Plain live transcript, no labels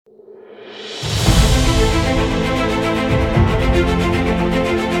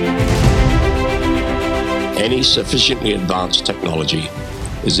Any sufficiently advanced technology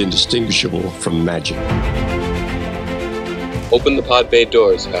is indistinguishable from magic. Open the pod bay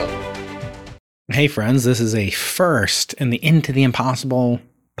doors, Hal. Hey friends, this is a first in the Into the Impossible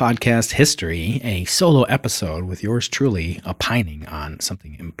podcast history, a solo episode with yours truly opining on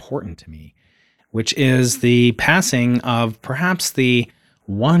something important to me, which is the passing of perhaps the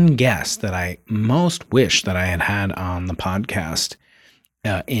one guest that I most wish that I had had on the podcast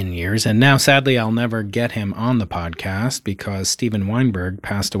in years. And now, sadly, I'll never get him on the podcast because Steven Weinberg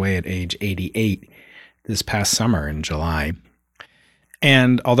passed away at age 88 this past summer in July.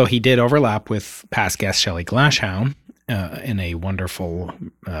 And although he did overlap with past guest Shelley Glashow in a wonderful,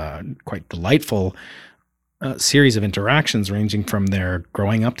 quite delightful series of interactions ranging from their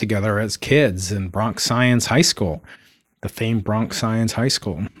growing up together as kids in Bronx Science High School, the famed Bronx Science High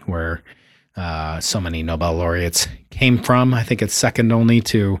School, where so many Nobel laureates came from. I think it's second only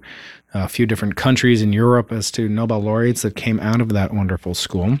to a few different countries in Europe as to Nobel laureates that came out of that wonderful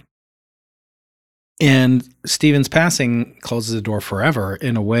school. And Steven's passing closes the door forever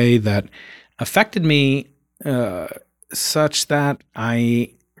in a way that affected me such that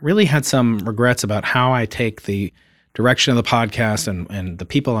I really had some regrets about how I take the direction of the podcast and the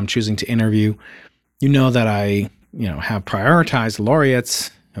people I'm choosing to interview. You know that I have prioritized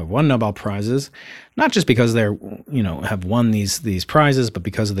laureates have won Nobel Prizes, not just because they're, have won these prizes, but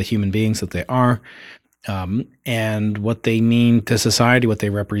because of the human beings that they are, and what they mean to society, what they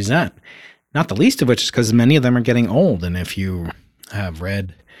represent. Not the least of which is because many of them are getting old. And if you have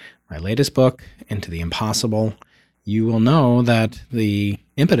read my latest book, Into the Impossible, you will know that the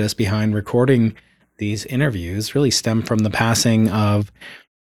impetus behind recording these interviews really stemmed from the passing of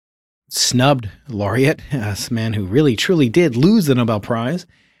snubbed laureate, a man who really truly did lose the Nobel Prize.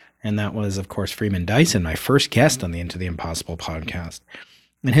 And that was, of course, Freeman Dyson, my first guest on the Into the Impossible podcast.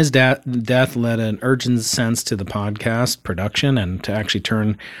 And his death led an urgent sense to the podcast production and to actually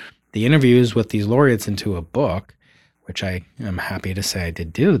turn the interviews with these laureates into a book, which I am happy to say I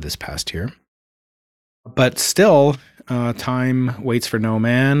did do this past year. But still, time waits for no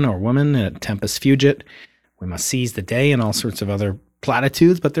man or woman, and tempus fugit. We must seize the day and all sorts of other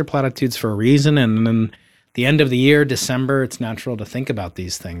platitudes, but they're platitudes for a reason. And then the end of the year, December, it's natural to think about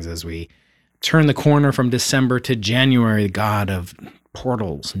these things as we turn the corner from December to January, the god of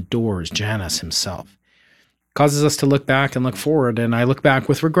portals and doors, Janus himself. Causes us to look back and look forward, and I look back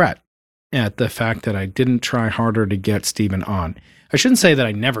with regret at the fact that I didn't try harder to get Steven on. I shouldn't say that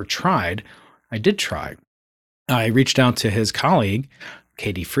I never tried. I did try. I reached out to his colleague,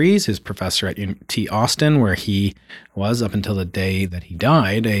 Katie Fries, his professor at UT Austin, where he was, up until the day that he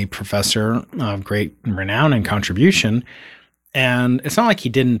died, a professor of great renown and contribution. And it's not like he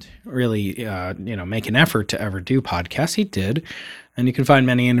didn't really, make an effort to ever do podcasts. He did. And you can find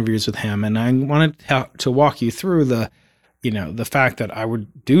many interviews with him. And I wanted to walk you through the fact that I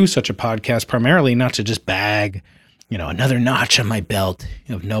would do such a podcast primarily not to just bag, another notch on my belt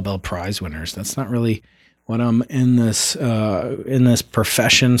of Nobel Prize winners. That's not really what I'm in this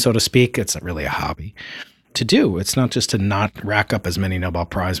profession, so to speak. It's really a hobby to do. It's not just to not rack up as many Nobel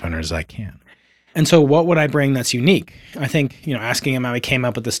Prize winners as I can. And so what would I bring that's unique? I think, asking him how he came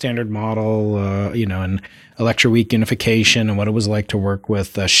up with the standard model, and Electroweak unification and what it was like to work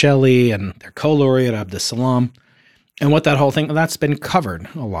with Shelley and their co-laureate Abdus Salam, and what that whole thing, that's been covered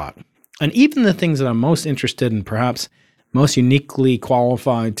a lot. And even the things that I'm most interested in, perhaps most uniquely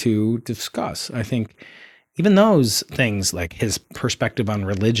qualified to discuss, I think even those things like his perspective on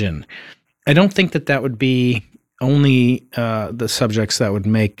religion, I don't think that would be only the subjects that would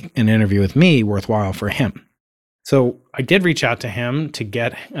make an interview with me worthwhile for him. So I did reach out to him to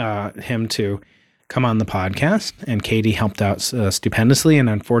get him to come on the podcast, and Katie helped out stupendously. And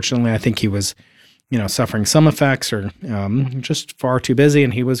unfortunately, I think he was, suffering some effects or just far too busy.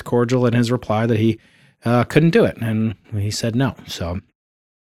 And he was cordial in his reply that he couldn't do it. And he said no. So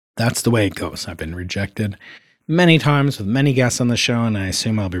that's the way it goes. I've been rejected many times with many guests on the show, and I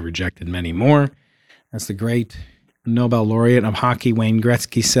assume I'll be rejected many more. As the great Nobel laureate of hockey, Wayne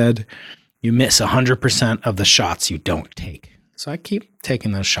Gretzky, said, you miss 100% of the shots you don't take. So I keep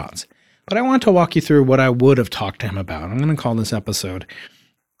taking those shots. But I want to walk you through what I would have talked to him about. I'm going to call this episode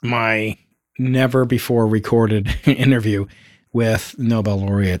my never before recorded interview with Nobel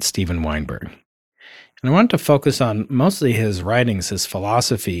laureate Steven Weinberg. And I wanted to focus on mostly his writings, his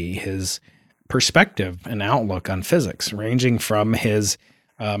philosophy, his perspective and outlook on physics, ranging from his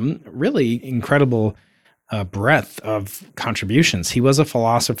really incredible breadth of contributions. He was a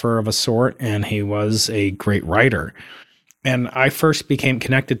philosopher of a sort, and he was a great writer. And I first became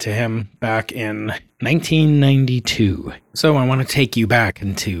connected to him back in 1992. So I want to take you back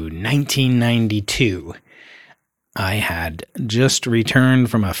into 1992. I had just returned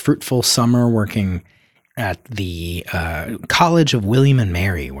from a fruitful summer working at the College of William and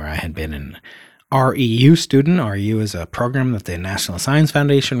Mary, where I had been an REU student. REU is a program that the National Science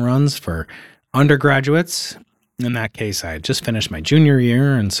Foundation runs for undergraduates. In that case, I had just finished my junior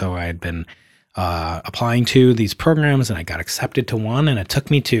year, and so I had been applying to these programs, and I got accepted to one, and it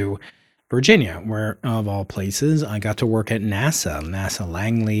took me to Virginia, where, of all places, I got to work at NASA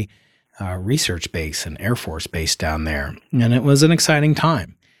Langley Research Base and Air Force Base down there. And it was an exciting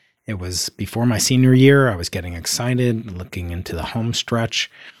time. It was before my senior year. I was getting excited, looking into the home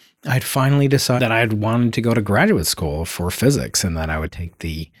stretch. I'd finally decided that I had wanted to go to graduate school for physics, and that I would take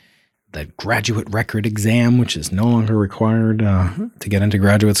the graduate record exam, which is no longer required to get into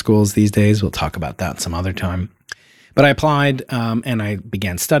graduate schools these days. We'll talk about that some other time. But I applied and I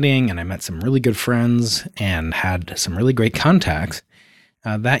began studying, and I met some really good friends and had some really great contacts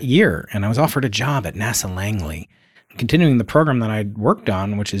that year. And I was offered a job at NASA Langley, continuing the program that I'd worked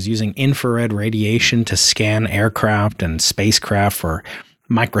on, which is using infrared radiation to scan aircraft and spacecraft for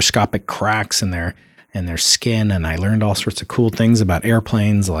microscopic cracks in their skin. And I learned all sorts of cool things about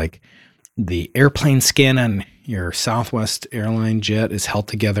airplanes, like the airplane skin on your Southwest airline jet is held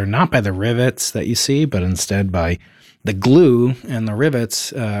together not by the rivets that you see, but instead by the glue, and the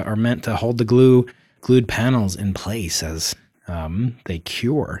rivets are meant to hold the glued panels in place as they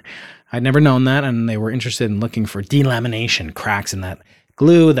cure. I'd never known that, and they were interested in looking for delamination, cracks in that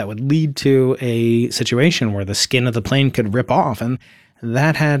glue that would lead to a situation where the skin of the plane could rip off, and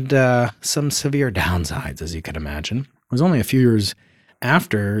that had some severe downsides, as you could imagine. It was only a few years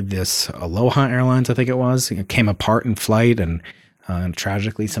after this Aloha Airlines, I think it was, it came apart in flight, and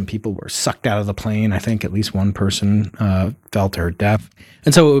tragically, some people were sucked out of the plane. I think at least one person fell to her death.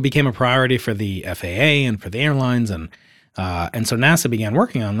 And so it became a priority for the FAA and for the airlines. And so NASA began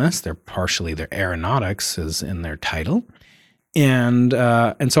working on this. Their aeronautics is in their title. And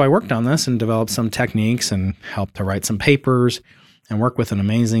so I worked on this and developed some techniques and helped to write some papers and work with an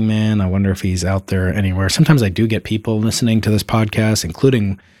amazing man. I wonder if he's out there anywhere. Sometimes I do get people listening to this podcast,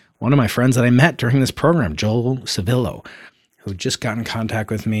 including one of my friends that I met during this program, Joel Civillo, who just got in contact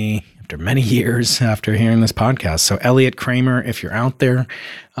with me after many years after hearing this podcast. So Elliot Kramer, if you're out there,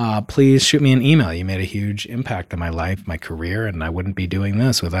 please shoot me an email. You made a huge impact on my life, my career, and I wouldn't be doing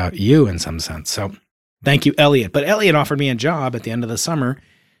this without you in some sense. So thank you, Elliot. But Elliot offered me a job at the end of the summer,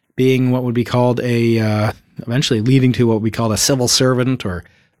 being what would be called eventually leading to what we called a civil servant, or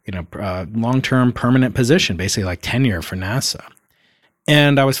long-term permanent position, basically like tenure for NASA.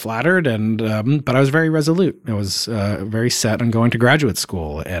 And I was flattered, but I was very resolute. I was very set on going to graduate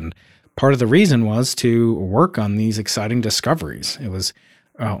school. And part of the reason was to work on these exciting discoveries. It was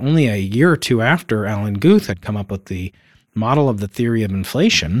only a year or two after Alan Guth had come up with the model of the theory of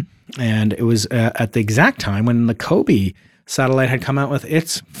inflation. And it was at the exact time when the COBE satellite had come out with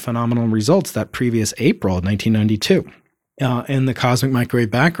its phenomenal results that previous April of 1992 in the cosmic microwave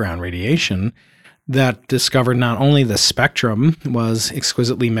background radiation, that discovered not only the spectrum was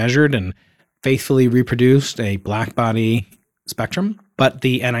exquisitely measured and faithfully reproduced a black body spectrum, but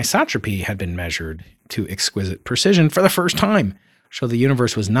the anisotropy had been measured to exquisite precision for the first time. So the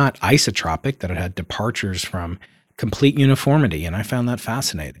universe was not isotropic, that it had departures from complete uniformity, and I found that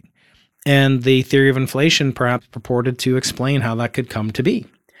fascinating. And the theory of inflation perhaps purported to explain how that could come to be.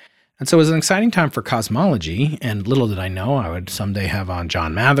 And so it was an exciting time for cosmology, and little did I know I would someday have on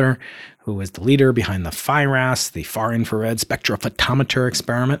John Mather, who was the leader behind the FIRAS, the Far Infrared Spectrophotometer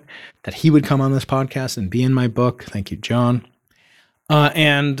experiment, that he would come on this podcast and be in my book. Thank you, John.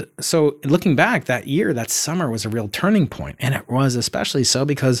 And so looking back, that year, that summer was a real turning point, and it was especially so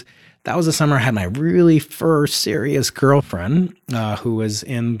because that was the summer I had my really first serious girlfriend, who was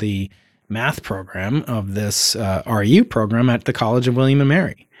in the math program of this RU program at the College of William and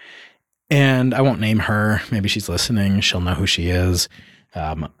Mary. And I won't name her. Maybe she's listening. She'll know who she is.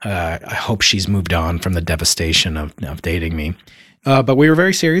 I hope she's moved on from the devastation of dating me. But we were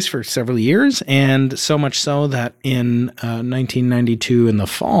very serious for several years, and so much so that in 1992 in the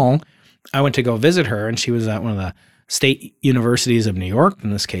fall, I went to go visit her, and she was at one of the state universities of New York,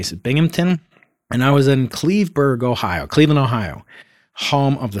 in this case at Binghamton, and I was in Cleveland, Ohio,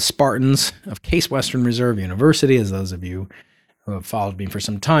 home of the Spartans of Case Western Reserve University, as those of you who have followed me for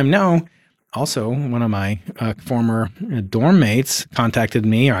some time know. Also, one of my former dorm mates contacted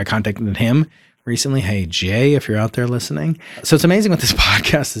me, or I contacted him recently. Hey, Jay, if you're out there listening. So it's amazing what this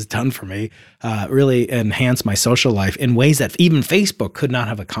podcast has done for me, really enhanced my social life in ways that even Facebook could not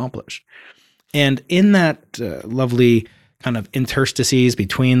have accomplished. And in that lovely kind of interstices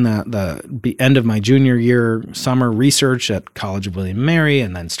between the end of my junior year summer research at College of William and Mary,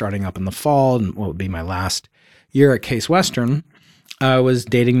 and then starting up in the fall and what would be my last year at Case Western, I was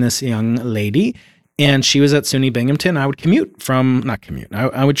dating this young lady, and she was at SUNY Binghamton. I would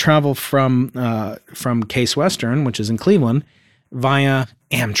I would travel from Case Western, which is in Cleveland, via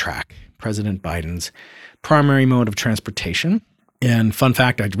Amtrak, President Biden's primary mode of transportation. And fun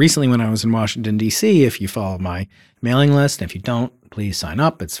fact, recently when I was in Washington, D.C., if you follow my mailing list, and if you don't, please sign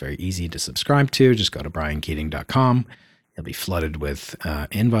up. It's very easy to subscribe to. Just go to briankeating.com. You'll be flooded with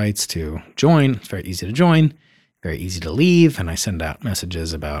invites to join. It's very easy to join, very easy to leave. And I send out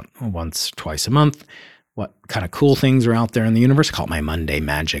messages about once, twice a month, what kind of cool things are out there in the universe. I call it my Monday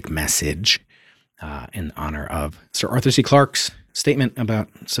Magic Message in honor of Sir Arthur C. Clarke's statement about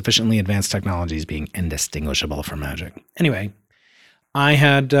sufficiently advanced technologies being indistinguishable from magic. Anyway, I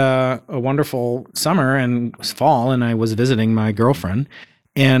had a wonderful summer and fall, and I was visiting my girlfriend.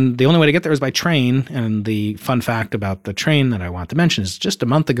 And the only way to get there was by train. And the fun fact about the train that I want to mention is just a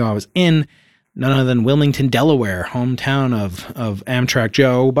month ago, I was in none other than Wilmington, Delaware, hometown of Amtrak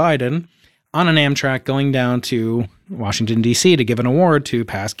Joe Biden, on an Amtrak going down to Washington, D.C. to give an award to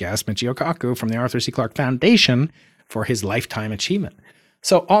past guest Michio Kaku from the Arthur C. Clarke Foundation for his lifetime achievement.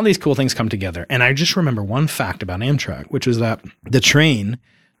 So all these cool things come together. And I just remember one fact about Amtrak, which was that the train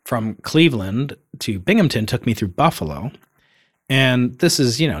from Cleveland to Binghamton took me through Buffalo. And this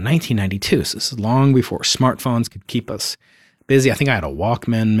is, 1992. So this is long before smartphones could keep us busy. I think I had a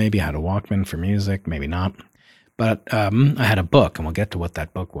Walkman. Maybe I had a Walkman for music, maybe not. But I had a book, and we'll get to what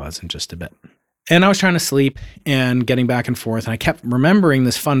that book was in just a bit. And I was trying to sleep and getting back and forth. And I kept remembering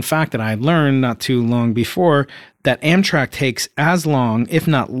this fun fact that I had learned not too long before, that Amtrak takes as long, if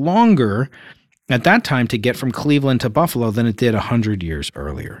not longer, at that time to get from Cleveland to Buffalo than it did 100 years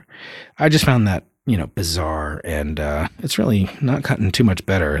earlier. I just found that, bizarre. And it's really not gotten too much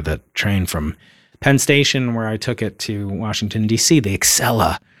better. The train from Penn Station, where I took it to Washington, D.C., the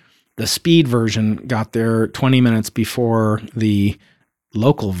Excella, the speed version, got there 20 minutes before the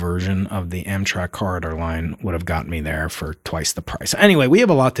local version of the Amtrak corridor line would have gotten me there for twice the price. Anyway, we have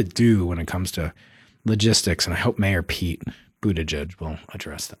a lot to do when it comes to logistics, and I hope Mayor Pete Buttigieg will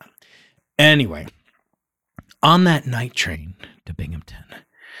address that. Anyway, on that night train to Binghamton,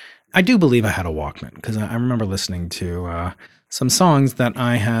 I do believe I had a Walkman, because I remember listening to some songs that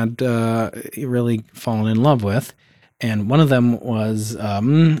I had really fallen in love with, and one of them was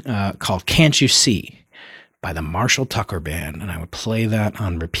called Can't You See by the Marshall Tucker Band, and I would play that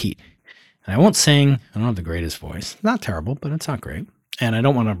on repeat. And I won't sing. I don't have the greatest voice. Not terrible, but it's not great. And I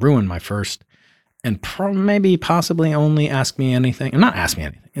don't want to ruin my first and maybe possibly only Ask Me Anything. Not Ask Me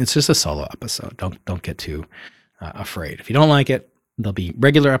Anything. It's just a solo episode. Don't get too afraid. If you don't like it, there'll be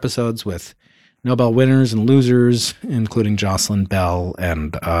regular episodes with Nobel winners and losers, including Jocelyn Bell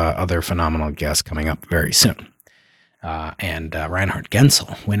and other phenomenal guests coming up very soon. And Reinhard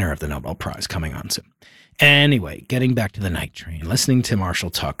Genzel, winner of the Nobel Prize, coming on soon. Anyway, getting back to the night train, listening to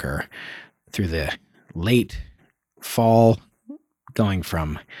Marshall Tucker through the late fall, going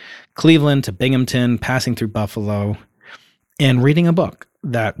from Cleveland to Binghamton, passing through Buffalo, and reading a book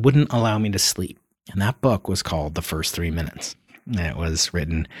that wouldn't allow me to sleep. And that book was called The First 3 Minutes. And it was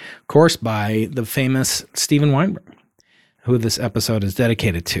written, of course, by the famous Steven Weinberg, who this episode is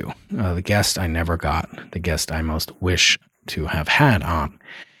dedicated to, the guest I never got, the guest I most wish to have had on.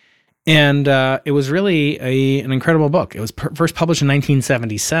 And it was really an incredible book. It was first published in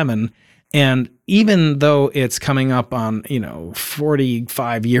 1977. And even though it's coming up on,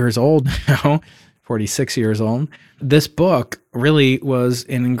 45 years old now, 46 years old, this book really was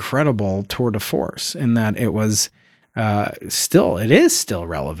an incredible tour de force in that it was it is still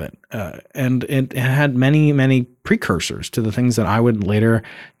relevant. And it had many, many precursors to the things that I would later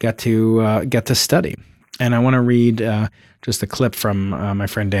get to study. And I want to read just a clip from my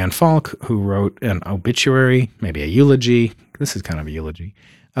friend Dan Falk, who wrote an obituary, maybe a eulogy. This is kind of a eulogy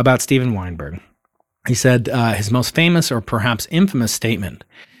about Steven Weinberg. He said his most famous or perhaps infamous statement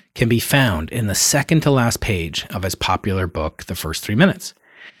can be found in the second to last page of his popular book, The First 3 Minutes.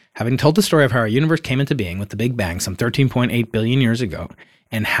 Having told the story of how our universe came into being with the Big Bang some 13.8 billion years ago,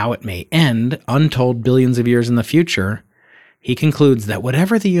 and how it may end untold billions of years in the future, he concludes that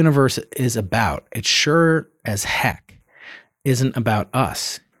whatever the universe is about, it sure as heck isn't about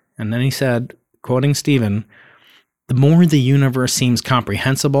us. And then he said, quoting Stephen, "The more the universe seems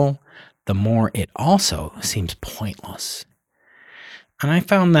comprehensible, the more it also seems pointless." And I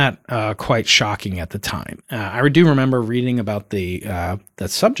found that quite shocking at the time. I do remember reading about the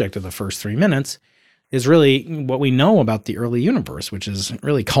subject of The First 3 Minutes is really what we know about the early universe, which is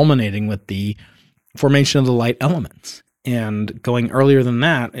really culminating with the formation of the light elements. And going earlier than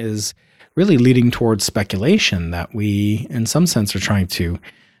that is really leading towards speculation that we, in some sense, are trying to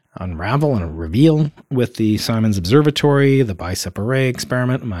unravel and reveal with the Simons Observatory, the Bicep Array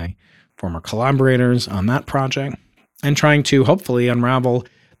experiment, my former collaborators on that project, and trying to hopefully unravel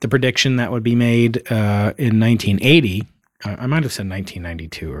the prediction that would be made in 1980. I might have said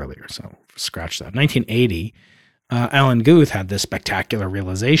 1992 earlier, so scratch that. 1980, Alan Guth had this spectacular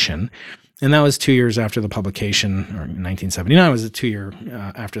realization, and that was 2 years after the publication, or 1979 was 2 year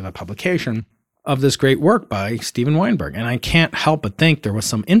after the publication of this great work by Steven Weinberg. And I can't help but think there was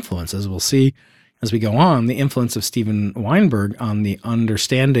some influence, as we'll see as we go on, the influence of Steven Weinberg on the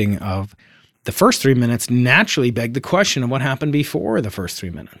understanding of the first 3 minutes naturally begged the question of what happened before the first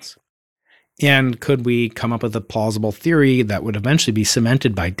 3 minutes. And could we come up with a plausible theory that would eventually be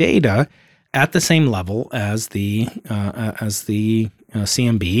cemented by data at the same level as the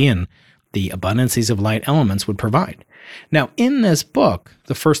CMB and the abundances of light elements would provide? Now, in this book,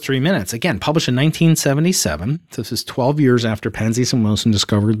 the first 3 minutes, again, published in 1977, so this is 12 years after Penzias and Wilson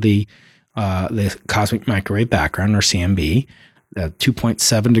discovered the cosmic microwave background, or CMB, the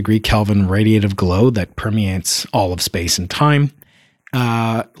 2.7 degree Kelvin radiative glow that permeates all of space and time,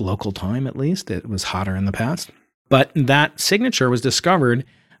 local time at least. It was hotter in the past. But that signature was discovered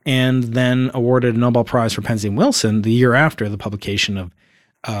and then awarded a Nobel Prize for Penzias and Wilson the year after the publication of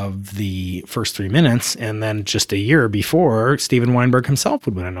the first 3 minutes, and then just a year before, Steven Weinberg himself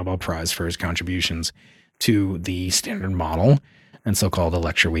would win a Nobel Prize for his contributions to the Standard Model and so-called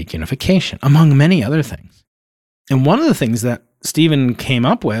lecture week unification, among many other things. And one of the things that Steven came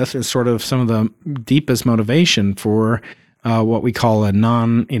up with is sort of some of the deepest motivation for what we call an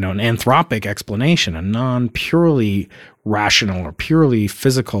anthropic explanation, a non-purely rational or purely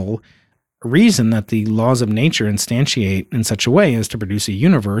physical reason that the laws of nature instantiate in such a way as to produce a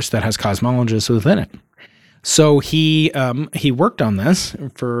universe that has cosmologists within it. So he worked on this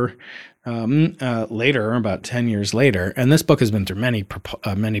for later, about 10 years later, and this book has been through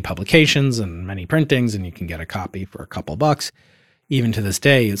many publications and many printings, and you can get a copy for a couple bucks. Even to this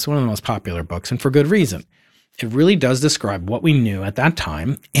day, it's one of the most popular books, and for good reason. It really does describe what we knew at that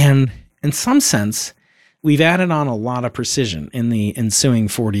time, and in some sense, we've added on a lot of precision in the ensuing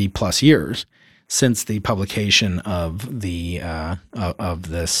 40 plus years since the publication of the of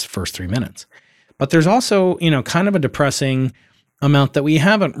this first 3 minutes. But there's also, kind of a depressing amount that we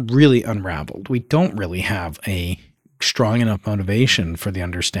haven't really unraveled. We don't really have a strong enough motivation for the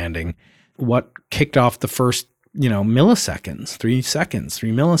understanding what kicked off the first, milliseconds, 3 seconds,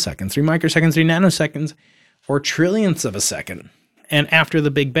 3 milliseconds, 3 microseconds, 3 nanoseconds, or trillionths of a second. And after the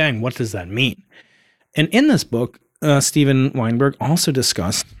Big Bang, what does that mean? And in this book, Steven Weinberg also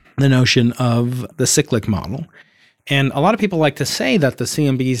discussed the notion of the cyclic model. And a lot of people like to say that the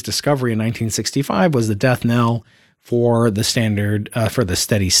CMB's discovery in 1965 was the death knell for the standard, for the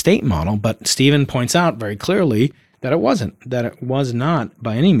steady state model. But Steven points out very clearly that it wasn't, that it was not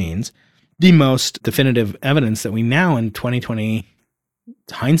by any means the most definitive evidence that we now in 2020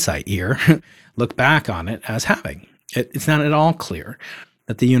 hindsight year look back on it as having. It's not at all clear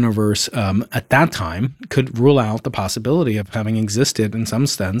that the universe at that time could rule out the possibility of having existed in some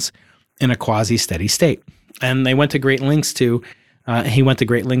sense in a quasi-steady state. And they went to great lengths to, he went to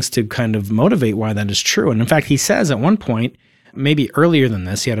great lengths to kind of motivate why that is true. And in fact, he says at one point, maybe earlier than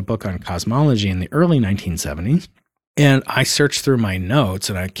this, he had a book on cosmology in the early 1970s. And I searched through my notes,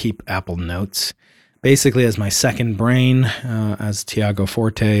 and I keep Apple Notes basically as my second brain, as Tiago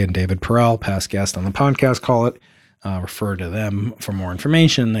Forte and David Perel, past guest on the podcast, call it. Refer to them for more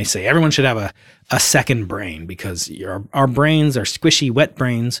information. They say everyone should have a second brain because our brains, our squishy, wet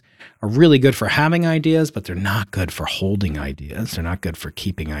brains, are really good for having ideas, but they're not good for holding ideas. They're not good for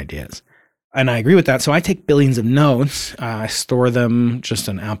keeping ideas. And I agree with that. So I take billions of notes. I store them just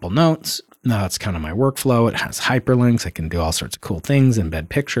in Apple Notes. It's kind of my workflow. It has hyperlinks. I can do all sorts of cool things, embed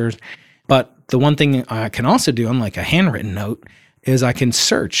pictures. But the one thing I can also do, unlike a handwritten note, is I can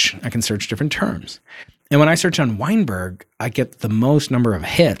search. I can search different terms. And when I search on Weinberg, I get the most number of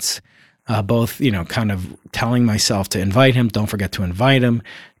hits, both, kind of telling myself to invite him. Don't forget to invite him.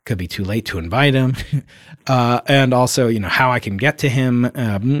 Could be too late to invite him. And also, how I can get to him,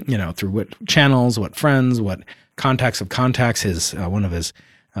 through what channels, what friends, what contacts of contacts. One of his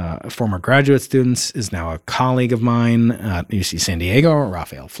former graduate students is now a colleague of mine at UC San Diego,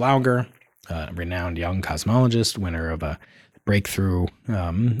 Raphael Flauger, a renowned young cosmologist, winner of a Breakthrough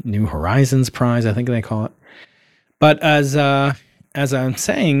New Horizons Prize, I think they call it. But as I'm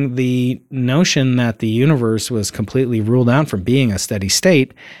saying, the notion that the universe was completely ruled out from being a steady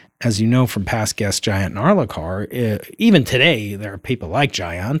state, as you know from past guests Jayant Narlikar, even today there are people like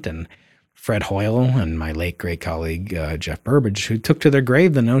Jayant and Fred Hoyle and my late great colleague Jeff Burbidge who took to their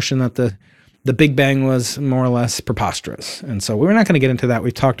grave the notion that the the Big Bang was more or less preposterous. And so we're not going to get into that.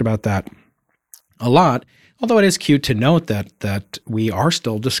 We've talked about that a lot, although it is cute to note that we are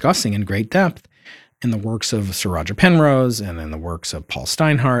still discussing in great depth in the works of Sir Roger Penrose and in the works of Paul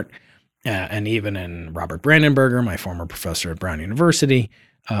Steinhardt, and even in Robert Brandenberger, my former professor at Brown University,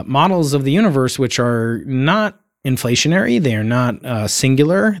 models of the universe which are not inflationary, they are not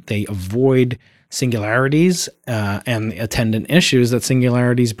singular, they avoid singularities and the attendant issues that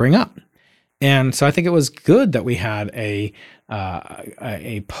singularities bring up. And so I think it was good that we had a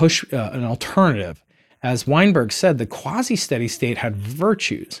push, an alternative. As Weinberg said, the quasi-steady state had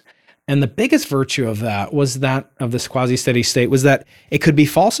virtues. And the biggest virtue of that was that of this quasi-steady state was that it could be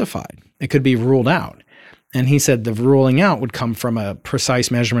falsified. It could be ruled out. And he said the ruling out would come from a precise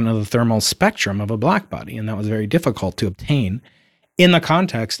measurement of the thermal spectrum of a black body. And that was very difficult to obtain in the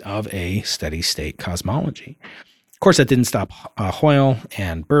context of a steady state cosmology. Of course, that didn't stop Hoyle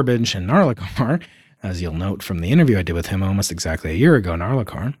and Burbage and Narlikar, as you'll note from the interview I did with him almost exactly a year ago,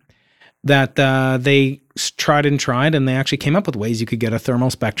 Narlikar, that they tried, and they actually came up with ways you could get a thermal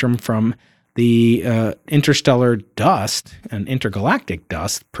spectrum from the interstellar dust and intergalactic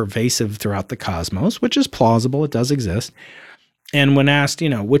dust pervasive throughout the cosmos, which is plausible. It does exist. And when asked,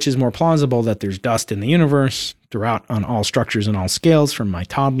 which is more plausible, that there's dust in the universe throughout on all structures and all scales, from my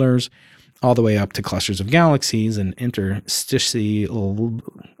toddlers all the way up to clusters of galaxies and interstitial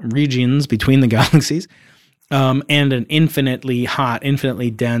regions between the galaxies, and an infinitely hot, infinitely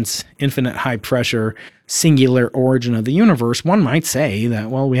dense, infinite high pressure, singular origin of the universe, one might say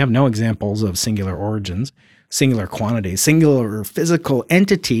that, well, we have no examples of singular origins, singular quantities, singular physical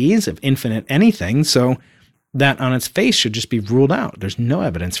entities of infinite anything. So that on its face should just be ruled out. There's no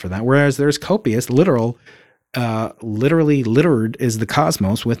evidence for that. Whereas there's copious, literally littered is the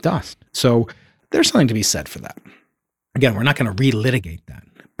cosmos with dust. So there's something to be said for that. Again, we're not going to relitigate that,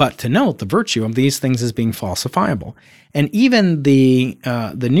 but to note the virtue of these things as being falsifiable. And even the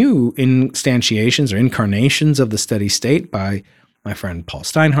new instantiations or incarnations of the steady state by my friend Paul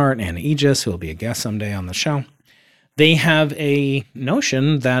Steinhardt, Anna Aegis, who will be a guest someday on the show, they have a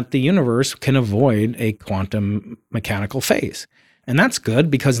notion that the universe can avoid a quantum mechanical phase. And that's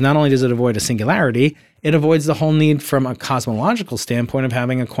good because not only does it avoid a singularity, it avoids the whole need from a cosmological standpoint of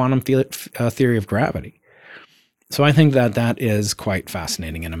having a quantum theory of gravity. So I think that is quite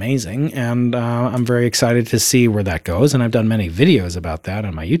fascinating and amazing, and I'm very excited to see where that goes. And I've done many videos about that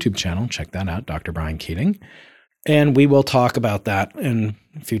on my YouTube channel. Check that out, Dr. Brian Keating. And we will talk about that in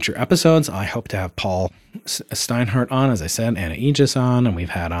future episodes. I hope to have Paul Steinhardt on, as I said, Anna Aegis on, and we've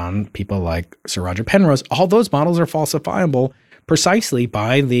had on people like Sir Roger Penrose. All those models are falsifiable precisely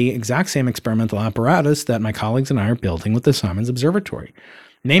by the exact same experimental apparatus that my colleagues and I are building with the Simons Observatory.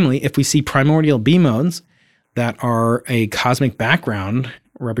 Namely, if we see primordial B modes that are a cosmic background,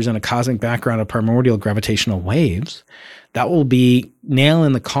 represent a cosmic background of primordial gravitational waves, that will be nail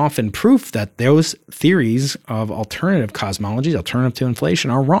in the coffin proof that those theories of alternative cosmologies, alternative to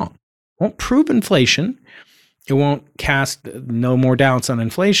inflation, are wrong. It won't prove inflation. It won't cast no more doubts on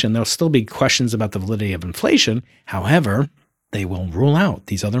inflation. There'll still be questions about the validity of inflation. However, they will rule out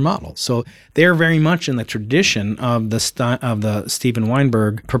these other models. So they're very much in the tradition of the Steven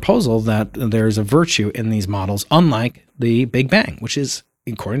Weinberg proposal that there's a virtue in these models, unlike the Big Bang, which is,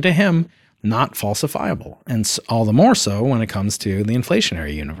 according to him, not falsifiable, and all the more so when it comes to the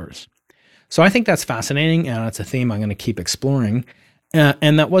inflationary universe. So I think that's fascinating, and it's a theme I'm going to keep exploring,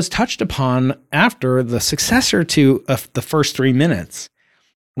 and that was touched upon after the successor to the first 3 minutes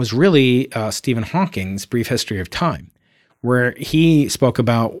was really Stephen Hawking's Brief History of Time, where he spoke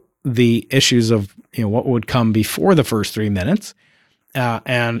about the issues of what would come before the first 3 minutes,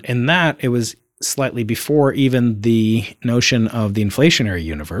 and in that it was slightly before even the notion of the inflationary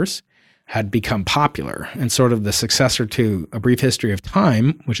universe had become popular, and sort of the successor to A Brief History of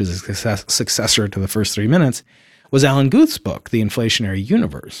Time, which is a successor to the first 3 minutes, was Alan Guth's book, The Inflationary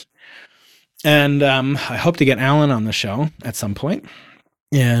Universe. And I hope to get Alan on the show at some point,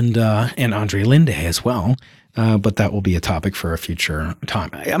 and Andre Linde as well. But that will be a topic for a future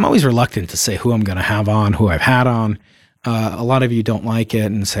time. I'm always reluctant to say who I'm going to have on, who I've had on. A lot of you don't like it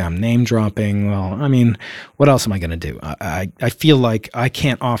and say I'm name dropping. Well, I mean, what else am I going to do? I feel like I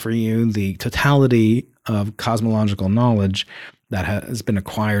can't offer you the totality of cosmological knowledge that has been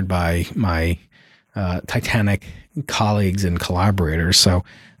acquired by my titanic colleagues and collaborators. So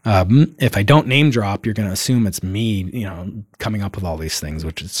if I don't name drop, you're going to assume it's me, coming up with all these things,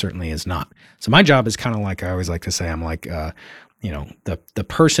 which it certainly is not. So my job is kind of like, I always like to say, I'm like, the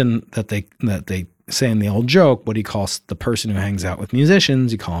person that they say in the old joke, what do you call the person who hangs out with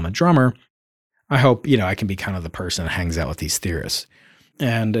musicians? You call him a drummer. I hope, I can be kind of the person that hangs out with these theorists.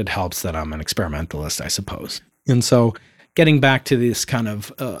 And it helps that I'm an experimentalist, I suppose. And so getting back to this kind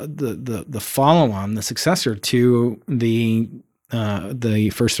of the follow-on, the successor to the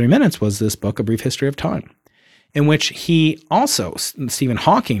first 3 minutes was this book, A Brief History of Time, in which he also, Stephen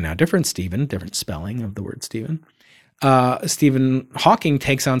Hawking now, different Stephen, different spelling of the word Stephen, Stephen Hawking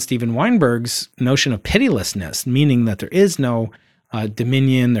takes on Steven Weinberg's notion of pitilessness, meaning that there is no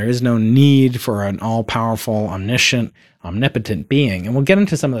dominion, there is no need for an all-powerful, omniscient, omnipotent being. And we'll get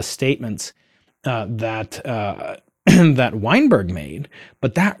into some of the statements that that Weinberg made,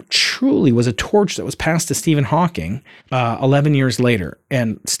 but that truly was a torch that was passed to Stephen Hawking 11 years later.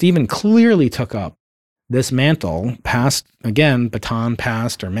 And Stephen clearly took up this mantle, passed, again, baton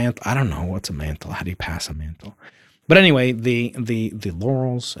passed, or mantle. I don't know what's a mantle. How do you pass a mantle? But anyway, the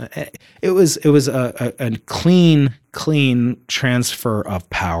laurels. It was a clean transfer of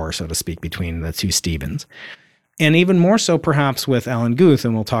power, so to speak, between the two Stephens, and even more so perhaps with Alan Guth,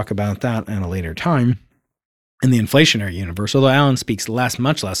 and we'll talk about that in a later time in the inflationary universe. Although Alan speaks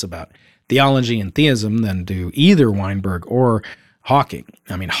much less about theology and theism than do either Weinberg or Hawking.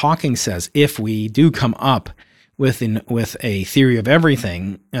 I mean, Hawking says if we do come up with a theory of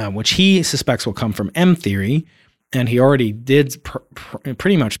everything, which he suspects will come from M theory. And he already did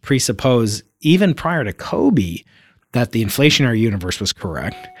pretty much presuppose, even prior to Kobe, that the inflationary universe was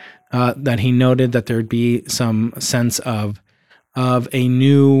correct. That he noted that there'd be some sense of a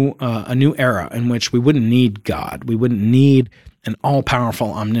new era in which we wouldn't need God, we wouldn't need an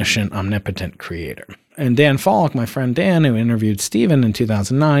all-powerful, omniscient, omnipotent creator. And Dan Falk, my friend Dan, who interviewed Stephen in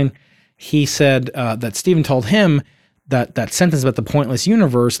 2009, he said that Stephen told him that sentence about the pointless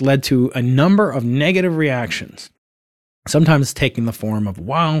universe led to a number of negative reactions. Sometimes taking the form of,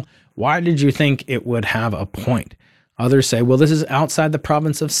 wow, why did you think it would have a point? Others say, well, this is outside the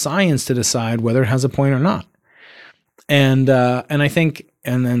province of science to decide whether it has a point or not. And I think,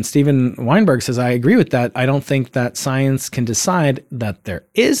 and then Steven Weinberg says, I agree with that. I don't think that science can decide that there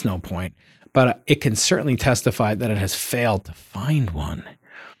is no point, but it can certainly testify that it has failed to find one.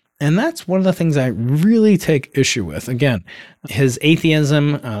 And that's one of the things I really take issue with. Again, his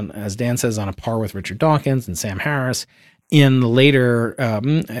atheism, as Dan says, on a par with Richard Dawkins and Sam Harris. In the later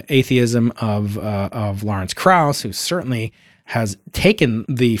atheism of Lawrence Krauss, who certainly has taken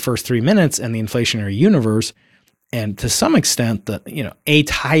the first 3 minutes and the inflationary universe, and to some extent, a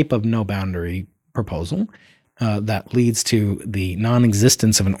type of no boundary proposal that leads to the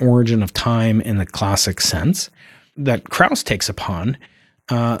non-existence of an origin of time in the classic sense, that Krauss takes upon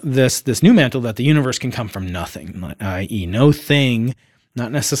this new mantle that the universe can come from nothing, i.e., no thing.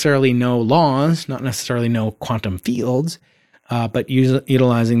 Not necessarily no laws, not necessarily no quantum fields, but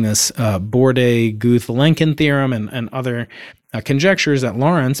utilizing this Bourdet-Guth-Lenkin theorem and other conjectures that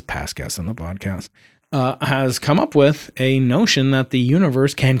Lawrence, past guest on the podcast, has come up with a notion that the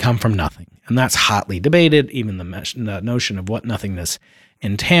universe can come from nothing. And that's hotly debated. Even the notion of what nothingness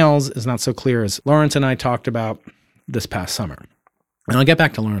entails is not so clear as Lawrence and I talked about this past summer. And I'll get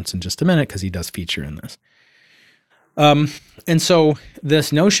back to Lawrence in just a minute because he does feature in this. And so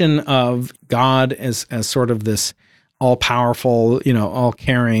this notion of God as sort of this all-powerful,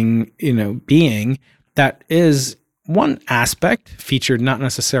 all-caring, being, that is one aspect featured not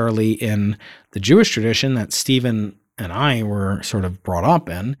necessarily in the Jewish tradition that Stephen and I were sort of brought up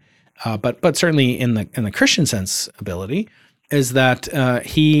in, but certainly in the Christian sensibility, is that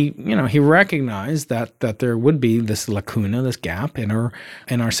he recognized that there would be this lacuna, this gap in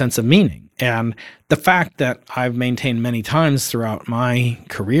our sense of meaning. And the fact that I've maintained many times throughout my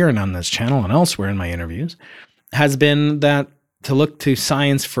career and on this channel and elsewhere in my interviews has been that to look to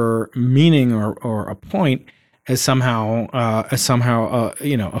science for meaning or a point is somehow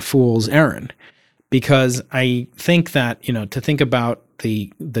a fool's errand, because I think that to think about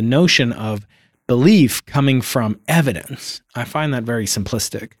the notion of belief coming from evidence, I find that very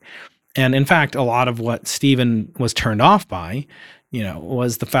simplistic. And in fact, a lot of what Stephen was turned off by,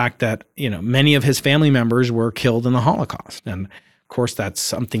 was the fact that, many of his family members were killed in the Holocaust. And of course, that's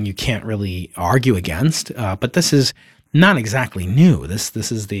something you can't really argue against. But this is not exactly new. This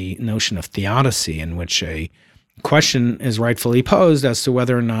is the notion of theodicy, in which a question is rightfully posed as to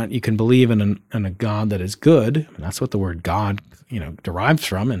whether or not you can believe in a God that is good. And that's what the word God, derives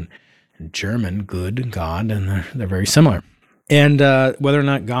from, and in German, good, God, and they're very similar. And whether or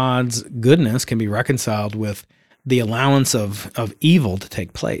not God's goodness can be reconciled with the allowance of evil to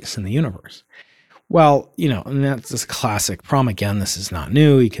take place in the universe. Well, and that's this classic problem. Again, this is not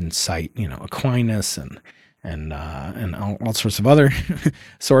new. You can cite, Aquinas and all sorts of other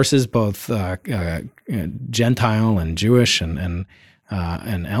sources, both Gentile and Jewish and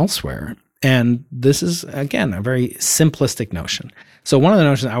elsewhere. And this is, again, a very simplistic notion. So one of the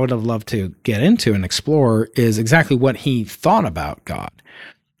notions I would have loved to get into and explore is exactly what he thought about God.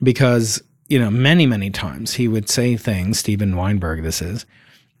 Because, many, many times he would say things, Steven Weinberg this is,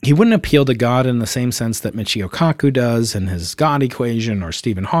 he wouldn't appeal to God in the same sense that Michio Kaku does in his God equation, or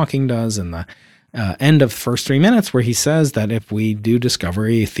Stephen Hawking does in the end of First 3 Minutes, where he says that if we do discover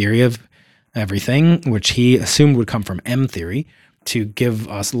a theory of everything, which he assumed would come from M theory, to give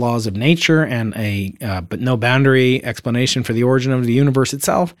us laws of nature and a but no boundary explanation for the origin of the universe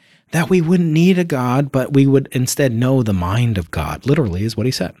itself, that we wouldn't need a God, but we would instead know the mind of God, literally is what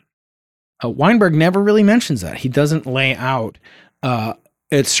he said. Weinberg never really mentions that. He doesn't lay out,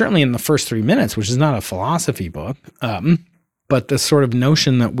 it's certainly in the First 3 Minutes, which is not a philosophy book, but the sort of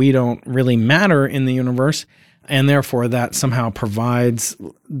notion that we don't really matter in the universe, and therefore that somehow provides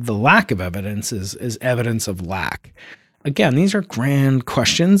the lack of evidence is evidence of lack. Again, these are grand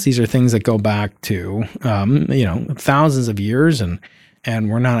questions. These are things that go back to, thousands of years, and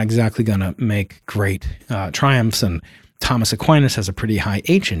we're not exactly going to make great triumphs. And Thomas Aquinas has a pretty high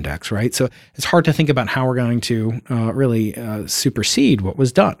H index, right? So it's hard to think about how we're going to really supersede what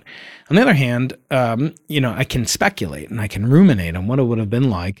was done. On the other hand, I can speculate and I can ruminate on what it would have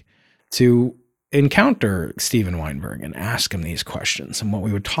been like to encounter Steven Weinberg and ask him these questions and what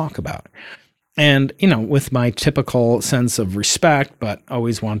we would talk about. And, with my typical sense of respect, but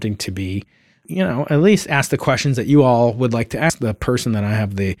always wanting to be, at least ask the questions that you all would like to ask the person that I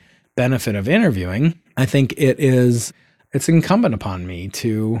have the benefit of interviewing, I think it's incumbent upon me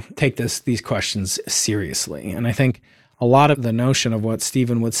to take these questions seriously. And I think a lot of the notion of what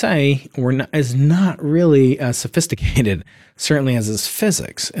Stephen would say is not really as sophisticated, certainly as is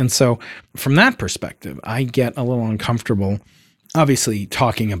physics. And so from that perspective, I get a little uncomfortable, obviously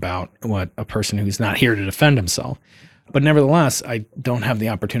talking about what a person who's not here to defend himself. But nevertheless, I don't have the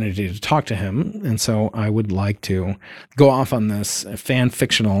opportunity to talk to him. And so I would like to go off on this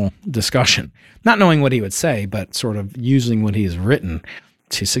fan-fictional discussion, not knowing what he would say, but sort of using what he has written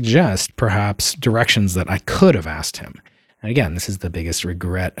to suggest perhaps directions that I could have asked him. And again, this is the biggest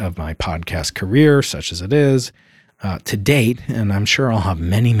regret of my podcast career, such as it is, to date. And I'm sure I'll have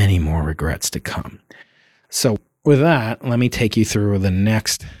many, many more regrets to come. So with that, let me take you through the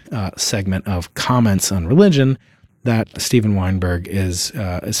next segment of comments on religion that Steven Weinberg is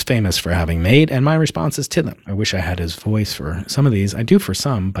famous for having made, and my responses to them. I wish I had his voice for some of these. I do for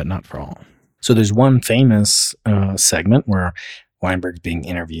some, but not for all. So there's one famous segment where Weinberg's being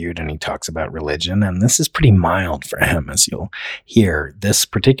interviewed and he talks about religion, and this is pretty mild for him, as you'll hear. This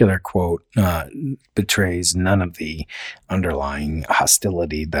particular quote betrays none of the underlying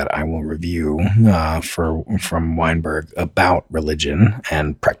hostility that I will review from Weinberg about religion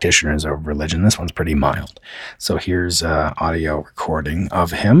and practitioners of religion. This one's pretty mild. So here's an audio recording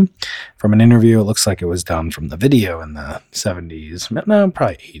of him from an interview. It looks like it was done from the video in the 70s, no,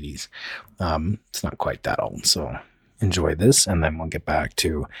 probably 80s. It's not quite that old, so enjoy this, and then we'll get back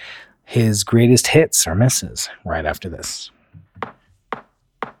to his greatest hits or misses right after this.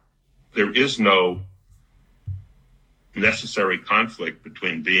 There is no necessary conflict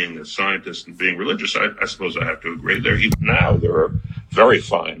between being a scientist and being religious. I suppose I have to agree there. Even now, there are very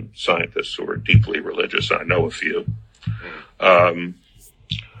fine scientists who are deeply religious. I know a few. But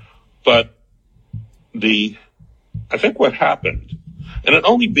I think what happened, and it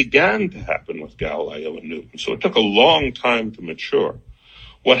only began to happen with Galileo and Newton, so it took a long time to mature.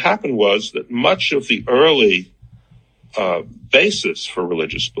 What happened was that much of the early basis for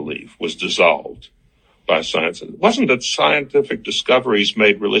religious belief was dissolved by science. It wasn't that scientific discoveries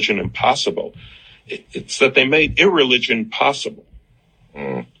made religion impossible. It's that they made irreligion possible.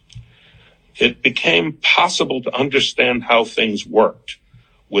 It became possible to understand how things worked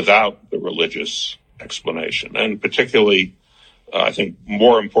without the religious explanation. And particularly, I think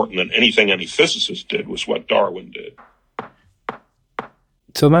more important than anything any physicist did was what Darwin did.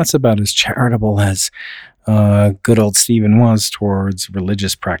 So that's about as charitable as good old Stephen was towards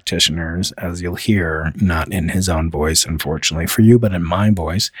religious practitioners, as you'll hear, not in his own voice, unfortunately for you, but in my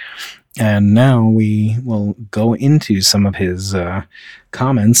voice. And now we will go into some of his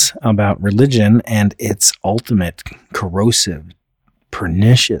comments about religion and its ultimate corrosive,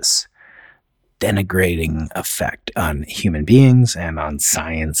 pernicious, denigrating effect on human beings and on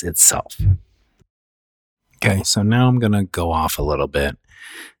science itself. Okay, so now I'm going to go off a little bit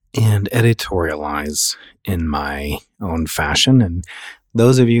and editorialize in my own fashion. And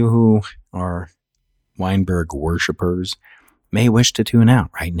those of you who are Weinberg worshipers may wish to tune out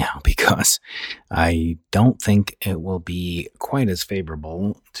right now, because I don't think it will be quite as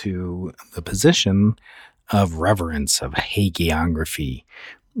favorable to the position of reverence, of hagiography,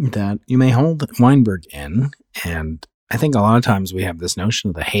 that you may hold Weinberg in. And I think a lot of times we have this notion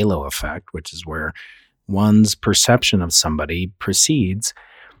of the halo effect, which is where one's perception of somebody precedes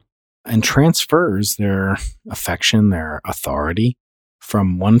and transfers their affection, their authority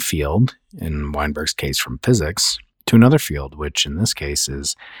from one field, in Weinberg's case from physics, to another field, which in this case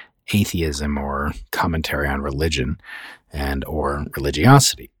is atheism or commentary on religion and or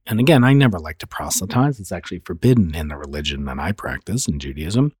religiosity. And again, I never like to proselytize. It's actually forbidden in the religion that I practice in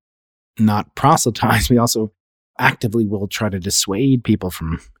Judaism. Not proselytize, we also actively will try to dissuade people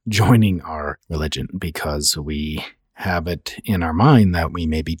from joining our religion because we have it in our mind that we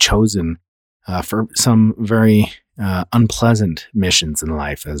may be chosen for some very unpleasant missions in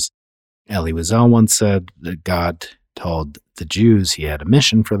life. As Elie Wiesel once said, that God told the Jews he had a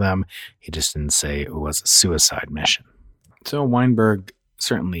mission for them. He just didn't say it was a suicide mission. So Weinberg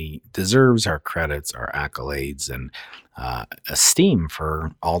certainly deserves our credits, our accolades, and esteem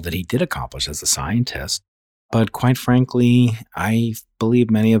for all that he did accomplish as a scientist. But quite frankly, I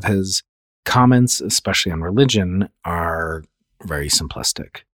believe many of his comments, especially on religion, are very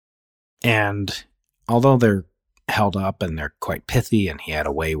simplistic. And although they're held up and they're quite pithy and he had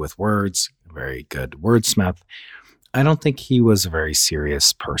a way with words, a very good wordsmith, I don't think he was a very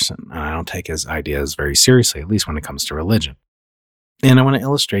serious person. And I don't take his ideas very seriously, at least when it comes to religion. And I want to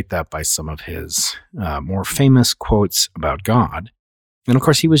illustrate that by some of his more famous quotes about God. And of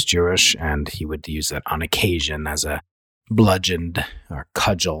course, he was Jewish, and he would use that on occasion as a bludgeoned or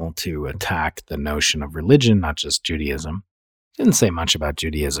cudgel to attack the notion of religion, not just Judaism. Didn't say much about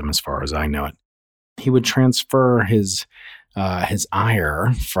Judaism as far as I know it. He would transfer his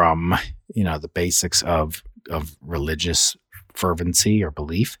ire from, the basics of religious fervency or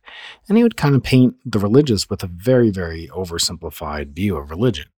belief, and he would kind of paint the religious with a very, very oversimplified view of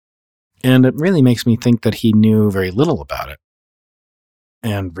religion. And it really makes me think that he knew very little about it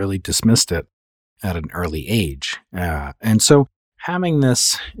and really dismissed it at an early age. And so having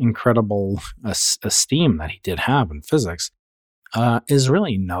this incredible esteem that he did have in physics is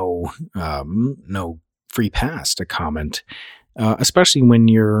really no free pass to comment, especially when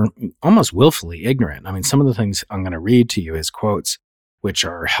you're almost willfully ignorant. I mean, some of the things I'm going to read to you as quotes, which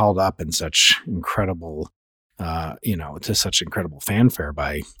are held up in such incredible, to such incredible fanfare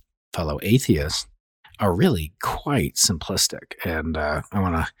by fellow atheists, are really quite simplistic. And I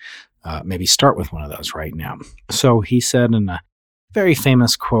want to maybe start with one of those right now. So he said in a very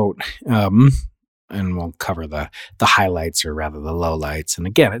famous quote, and we'll cover the highlights, or rather the lowlights. And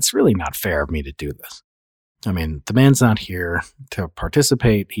again, it's really not fair of me to do this. I mean, the man's not here to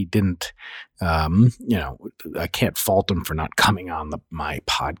participate. He didn't, I can't fault him for not coming on my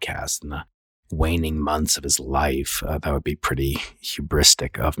podcast in the waning months of his life. That would be pretty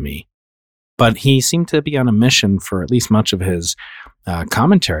hubristic of me. But he seemed to be on a mission for at least much of his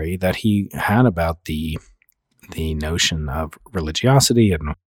commentary that he had about the notion of religiosity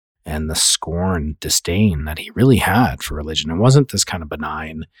and the scorn, disdain that he really had for religion. It wasn't this kind of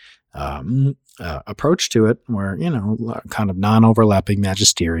benign approach to it where, kind of non-overlapping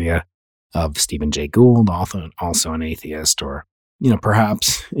magisteria of Stephen Jay Gould, also an atheist, or,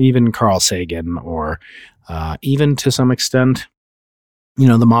 perhaps even Carl Sagan, or even to some extent,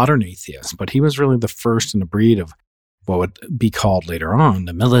 the modern atheist. But he was really the first in a breed of what would be called later on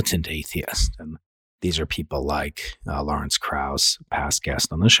the militant atheist. And these are people like Lawrence Krauss, past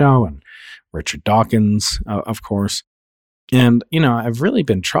guest on the show, and Richard Dawkins, of course. And, I've really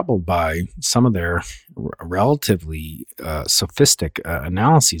been troubled by some of their relatively sophistic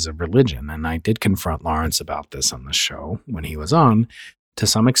analyses of religion. And I did confront Lawrence about this on the show when he was on, to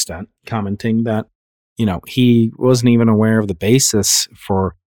some extent, commenting that, he wasn't even aware of the basis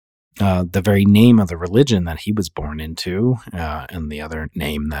for the very name of the religion that he was born into, and the other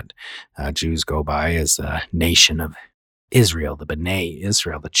name that Jews go by is the nation of Israel, the B'nai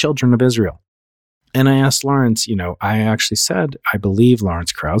Israel, the children of Israel. And I asked Lawrence, I actually said, I believe,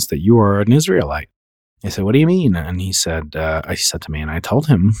 Lawrence Krauss, that you are an Israelite. I said, what do you mean? And he said to me, and I told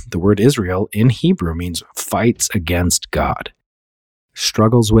him, the word Israel in Hebrew means fights against God.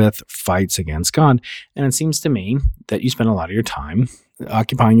 Struggles with, fights against God. And it seems to me that you spend a lot of your time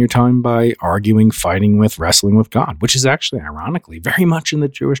occupying your time by arguing, fighting with, wrestling with God, which is actually, ironically, very much in the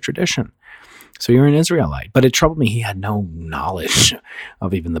Jewish tradition. So you're an Israelite. But it troubled me he had no knowledge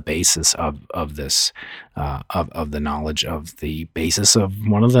of even the basis of this, of the knowledge of the basis of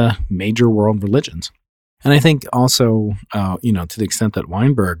one of the major world religions. And I think also, to the extent that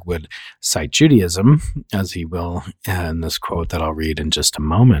Weinberg would cite Judaism, as he will in this quote that I'll read in just a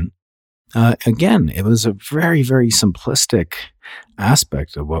moment, again, it was a very, very simplistic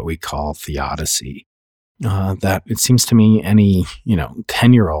aspect of what we call theodicy. that it seems to me any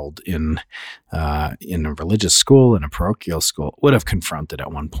 10-year-old in a religious school, in a parochial school, would have confronted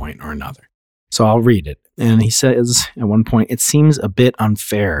at one point or another. So I'll read it. And he says at one point, "It seems a bit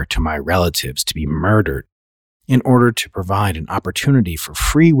unfair to my relatives to be murdered in order to provide an opportunity for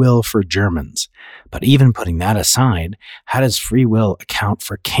free will for Germans. But even putting that aside, how does free will account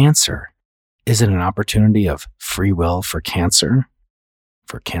for cancer? Is it an opportunity of free will for cancer?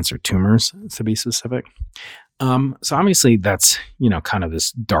 For cancer tumors, to be specific." So obviously that's, kind of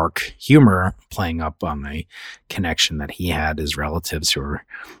this dark humor playing up on the connection that he had, his relatives who were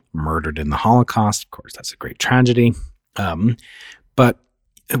murdered in the Holocaust. Of course, that's a great tragedy. But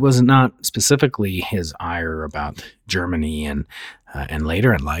it was not specifically his ire about Germany, and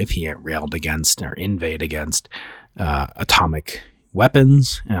later in life he railed against or inveighed against atomic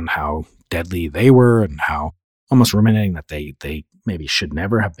weapons and how deadly they were, and how almost ruminating that they maybe should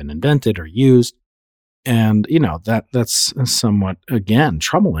never have been invented or used. And, that's somewhat, again,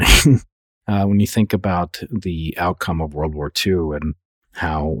 troubling when you think about the outcome of World War II and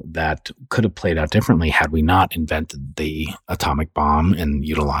how that could have played out differently had we not invented the atomic bomb and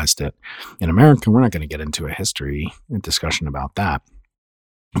utilized it in America. We're not going to get into a history discussion about that.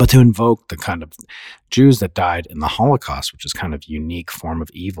 But to invoke the kind of Jews that died in the Holocaust, which is kind of unique form of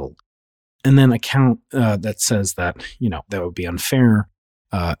evil, and then account that says that, that would be unfair,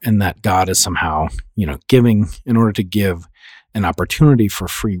 and that God is somehow, giving, in order to give an opportunity for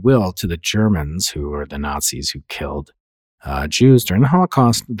free will to the Germans, who are the Nazis who killed Jews during the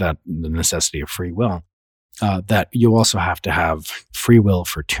Holocaust, that the necessity of free will, that you also have to have free will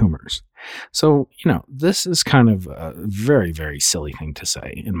for tumors. So, this is kind of a very, very silly thing to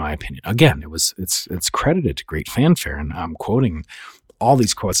say, in my opinion. Again, it's credited to great fanfare, and I'm quoting all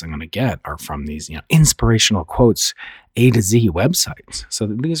these quotes I'm going to get are from these, inspirational quotes, A to Z websites. So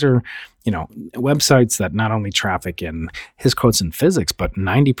these are, websites that not only traffic in his quotes in physics, but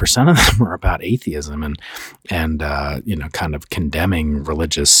 90% of them are about atheism and kind of condemning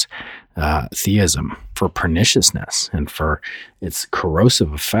religious theism for perniciousness and for its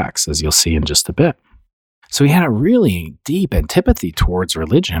corrosive effects, as you'll see in just a bit. So he had a really deep antipathy towards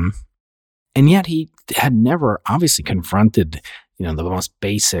religion, and yet he had never obviously confronted the most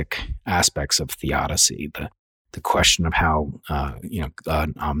basic aspects of theodicy, the question of how,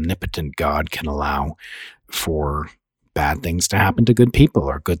 an omnipotent God can allow for bad things to happen to good people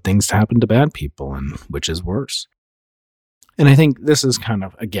or good things to happen to bad people, and which is worse. And I think this is kind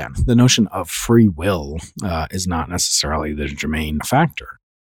of, again, the notion of free will is not necessarily the germane factor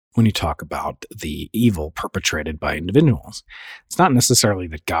when you talk about the evil perpetrated by individuals. It's not necessarily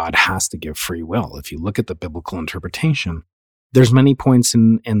that God has to give free will. If you look at the biblical interpretation, there's many points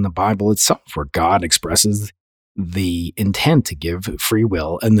in the Bible itself where God expresses the intent to give free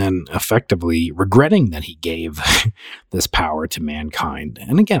will and then effectively regretting that he gave this power to mankind.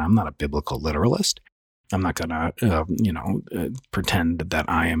 And again, I'm not a biblical literalist. I'm not going to, pretend that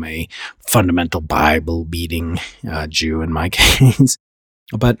I am a fundamental Bible-beating Jew in my case.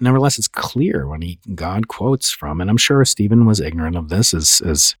 But nevertheless, it's clear when God quotes from, and I'm sure Stephen was ignorant of this,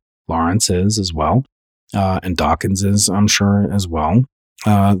 as Lawrence is as well, and Dawkins is, I'm sure, as well,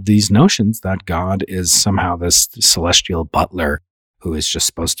 these notions that God is somehow this celestial butler who is just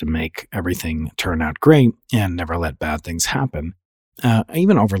supposed to make everything turn out great and never let bad things happen.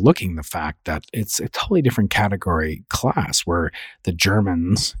 Even overlooking the fact that it's a totally different category class where the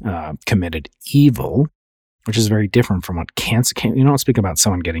Germans committed evil, which is very different from what cancer. You don't speak about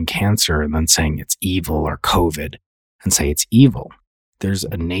someone getting cancer and then saying it's evil, or COVID and say it's evil. There's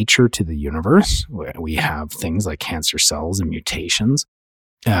a nature to the universe. We have things like cancer cells and mutations,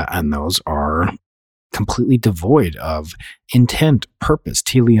 and those are completely devoid of intent, purpose,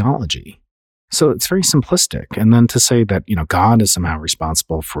 teleology. So it's very simplistic. And then to say that, God is somehow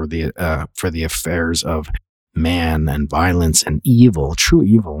responsible for the affairs of man and violence and evil, true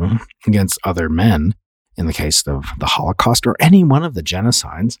evil against other men, in the case of the Holocaust or any one of the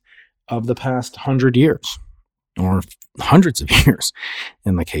genocides of the past 100 years. Or hundreds of years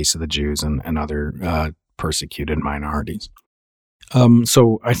in the case of the Jews and other persecuted minorities.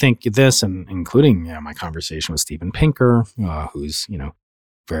 So I think this, and including my conversation with Steven Pinker, who's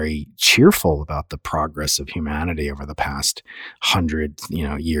very cheerful about the progress of humanity over the past 100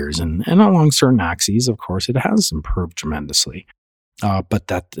 years, and along certain axes, of course, it has improved tremendously. But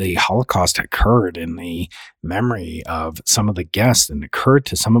that the Holocaust occurred in the memory of some of the guests, and occurred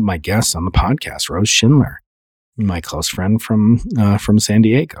to some of my guests on the podcast, Rose Schindler, my close friend from San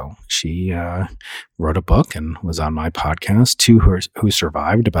Diego. She wrote a book and was on my podcast, who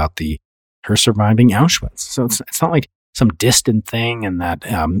survived, about her surviving Auschwitz. So it's not like some distant thing, and that,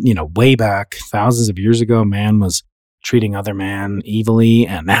 way back thousands of years ago, man was treating other man evilly,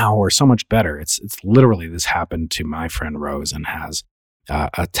 and now we're so much better. It's literally, this happened to my friend Rose, and has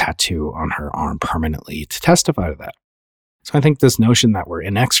a tattoo on her arm permanently to testify to that. So I think this notion that we're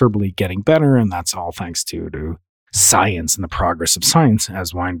inexorably getting better, and that's all thanks to science and the progress of science,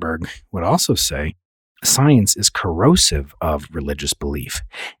 as Weinberg would also say, science is corrosive of religious belief,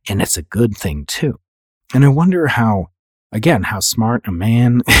 and it's a good thing too. And I wonder how smart a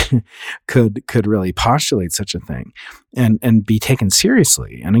man could really postulate such a thing and be taken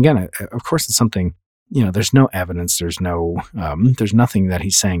seriously. And again, of course, it's something, there's no evidence, there's nothing that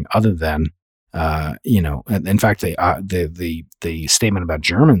he's saying other than, in fact, the statement about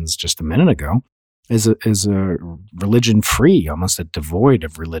Germans just a minute ago is a religion free, almost a devoid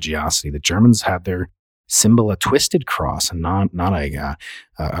of religiosity. The Germans had their symbol a twisted cross, and not a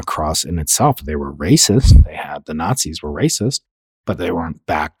cross in itself. They were racist. The Nazis were racist, but they weren't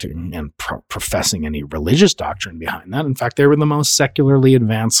backed and professing any religious doctrine behind that. In fact, they were the most secularly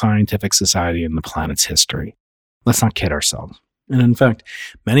advanced scientific society in the planet's history. Let's not kid ourselves. And in fact,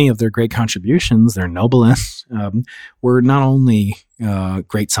 many of their great contributions, their Nobelists, were not only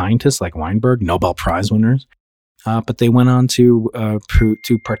great scientists like Weinberg, Nobel Prize winners, but they went on to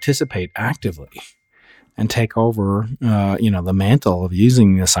participate actively and take over, the mantle of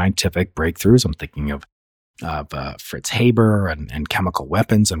using the scientific breakthroughs. I'm thinking of Fritz Haber and chemical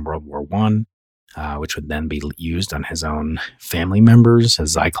weapons in World War I, which would then be used on his own family members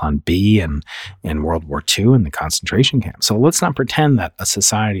as Zyklon B and in World War II in the concentration camp. So let's not pretend that a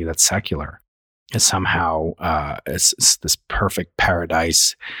society that's secular is somehow is this perfect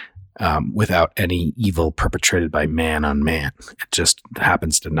paradise without any evil perpetrated by man on man. It just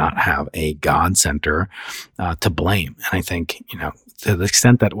happens to not have a God center to blame. And I think, to the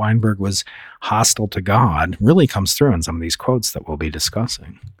extent that Weinberg was hostile to God really comes through in some of these quotes that we'll be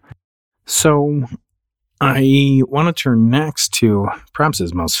discussing. So I want to turn next to perhaps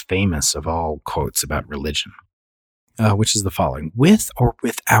his most famous of all quotes about religion, which is the following: "With or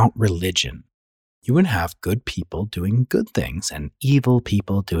without religion, you would have good people doing good things and evil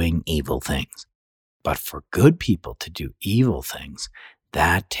people doing evil things. But for good people to do evil things,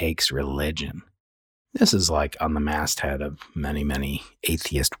 that takes religion." This is like on the masthead of many, many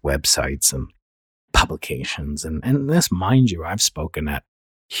atheist websites and publications. And this, mind you, I've spoken at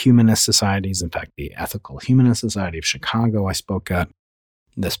humanist societies. In fact, the Ethical Humanist Society of Chicago I spoke at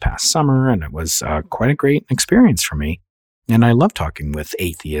this past summer, and it was quite a great experience for me. And I love talking with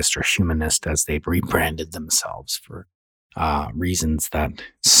atheists or humanists as they've rebranded themselves for reasons that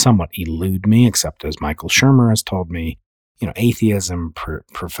somewhat elude me, except as Michael Shermer has told me, atheism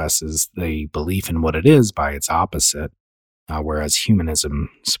professes the belief in what it is by its opposite, whereas humanism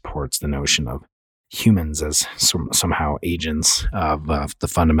supports the notion of humans as somehow agents of the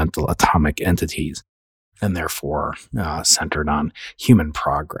fundamental atomic entities, and therefore centered on human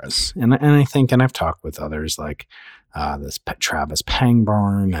progress. And I think, and I've talked with others like this Travis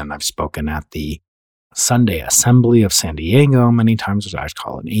Pangborn, and I've spoken at the Sunday Assembly of San Diego many times, which I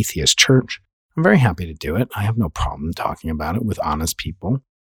call an atheist church. I'm very happy to do it. I have no problem talking about it with honest people,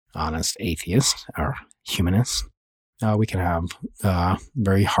 honest atheists or humanists. We can have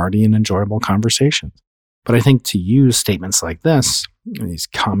very hearty and enjoyable conversations. But I think to use statements like this, these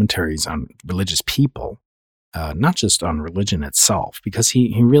commentaries on religious people, not just on religion itself, because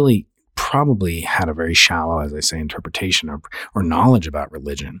he really probably had a very shallow, as I say, interpretation or knowledge about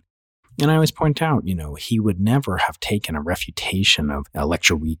religion. And I always point out, he would never have taken a refutation of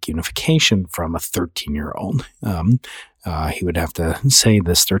lecture week unification from a 13-year-old. He would have to say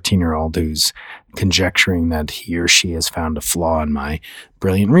this 13-year-old who's conjecturing that he or she has found a flaw in my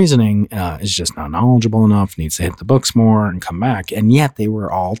brilliant reasoning is just not knowledgeable enough, needs to hit the books more and come back. And yet they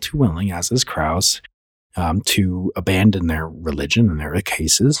were all too willing, as is Krauss, to abandon their religion in their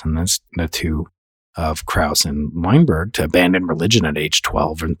cases, and that's the two of Krauss and Weinberg, to abandon religion at age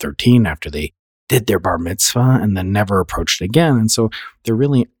 12 and 13 after they did their bar mitzvah and then never approached it again. And so they're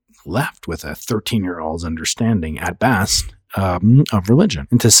really left with a 13-year-old's understanding at best of religion.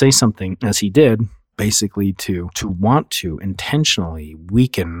 And to say something as he did, basically to want to intentionally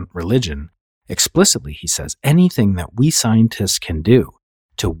weaken religion, explicitly he says, anything that we scientists can do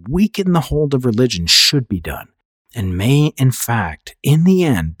to weaken the hold of religion should be done, and may, in fact, in the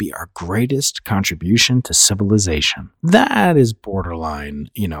end, be our greatest contribution to civilization. That is borderline,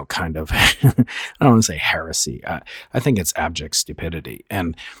 kind of, I don't want to say heresy. I think it's abject stupidity.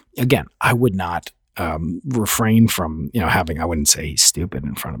 And again, I would not refrain from, I wouldn't say he's stupid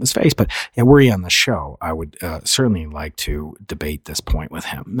in front of his face, but were he on the show, I would certainly like to debate this point with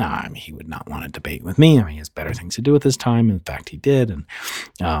him. He would not want to debate with me. He has better things to do with his time. In fact, he did. And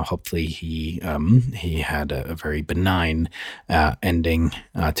hopefully he had a very benign ending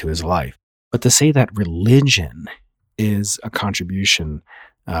to his life. But to say that religion is a contribution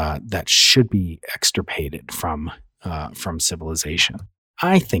that should be extirpated from civilization,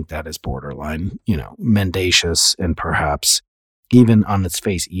 I think that is borderline, mendacious and perhaps even on its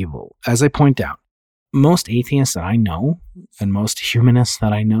face evil. As I point out, most atheists that I know and most humanists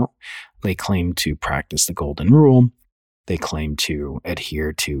that I know, they claim to practice the golden rule. They claim to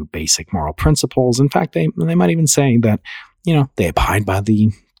adhere to basic moral principles. In fact, they might even say that, they abide by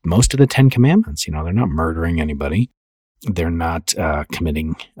most of the 10 Commandments. They're not murdering anybody. They're not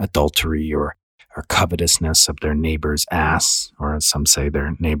committing adultery or covetousness of their neighbor's ass, or as some say,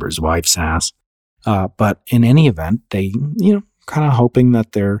 their neighbor's wife's ass. But in any event, they, kind of hoping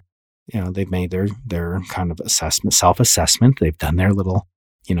that they've made their kind of self-assessment. They've done their little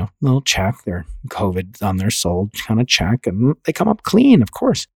check, their COVID on their soul kind of check, and they come up clean, of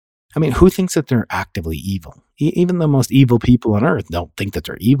course. Who thinks that they're actively evil? Even the most evil people on earth don't think that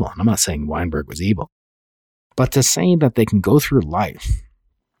they're evil. And I'm not saying Weinberg was evil. But to say that they can go through life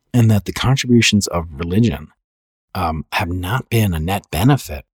and that the contributions of religion have not been a net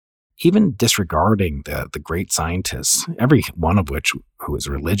benefit, even disregarding the great scientists, every one of which who is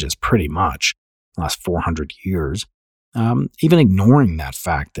religious pretty much the last 400 years, even ignoring that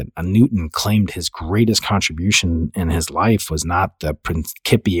fact that Newton claimed his greatest contribution in his life was not the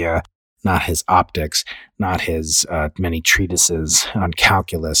Principia, not his optics, not his many treatises on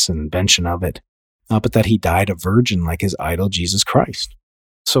calculus and invention of it, but that he died a virgin like his idol Jesus Christ.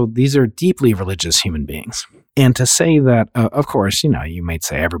 So these are deeply religious human beings. And to say that, of course, you might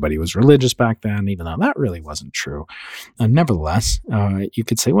say everybody was religious back then, even though that really wasn't true. Nevertheless, you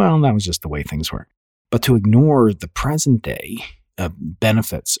could say, well, that was just the way things were. But to ignore the present day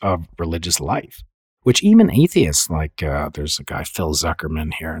benefits of religious life, which even atheists like, there's a guy, Phil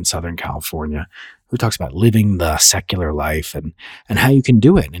Zuckerman here in Southern California, who talks about living the secular life and how you can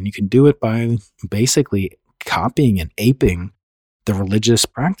do it. And you can do it by basically copying and aping the religious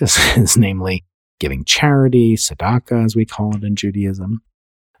practices, namely giving charity, tzedakah, as we call it in Judaism,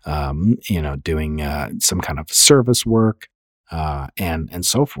 doing some kind of service work, and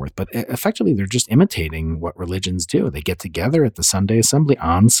so forth. But effectively, they're just imitating what religions do. They get together at the Sunday assembly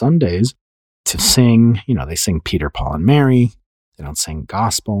on Sundays to sing. They sing Peter, Paul, and Mary. They don't sing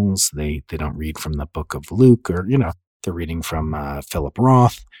Gospels. They don't read from the book of Luke, or, they're reading from Philip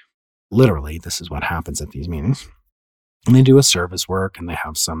Roth. Literally, this is what happens at these meetings. And they do a service work, and they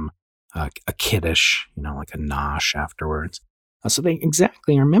have some a kiddush, like a nosh afterwards. So they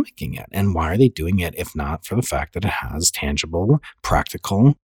exactly are mimicking it. And why are they doing it if not for the fact that it has tangible,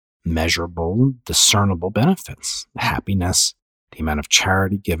 practical, measurable, discernible benefits? Happiness, the amount of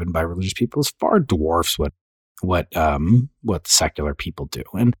charity given by religious people far dwarfs what secular people do.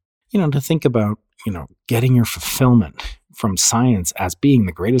 And, to think about, getting your fulfillment from science as being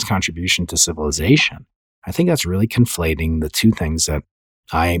the greatest contribution to civilization, I think that's really conflating the two things that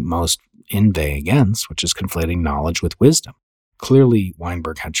I most inveigh against, which is conflating knowledge with wisdom. Clearly,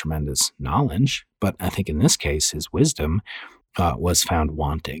 Weinberg had tremendous knowledge, but I think in this case, his wisdom was found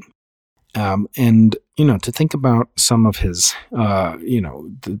wanting. And, to think about some of his,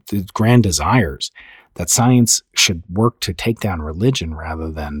 the grand desires that science should work to take down religion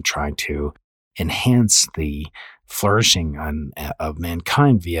rather than try to enhance the flourishing of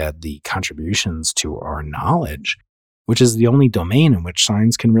mankind via the contributions to our knowledge, which is the only domain in which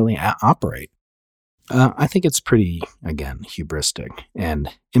science can really operate. I think it's pretty, again, hubristic and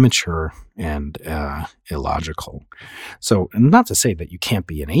immature and illogical. So, not to say that you can't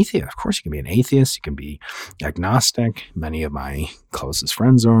be an atheist. Of course, you can be an atheist. You can be agnostic. Many of my closest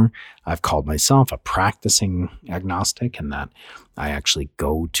friends are. I've called myself a practicing agnostic in that I actually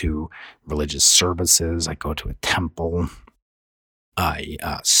go to religious services. I go to a temple. I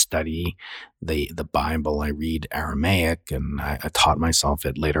study the Bible. I read Aramaic, and I taught myself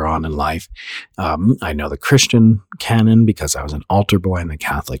it later on in life. I know the Christian canon because I was an altar boy in the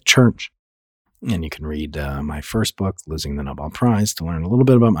Catholic Church. And you can read my first book, Losing the Nobel Prize, to learn a little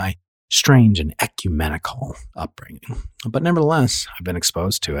bit about my strange and ecumenical upbringing. But nevertheless, I've been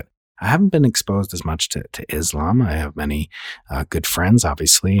exposed to it. I haven't been exposed as much to Islam. I have many good friends,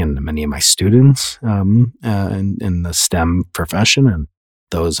 obviously, and many of my students in the STEM profession, and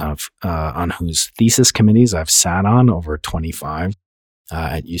those on whose thesis committees I've sat on, over 25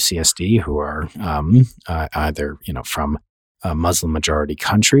 at UCSD, who are either from Muslim majority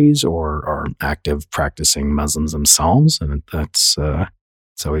countries or active practicing Muslims themselves. And that's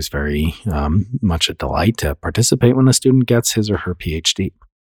it's always very much a delight to participate when a student gets his or her PhD.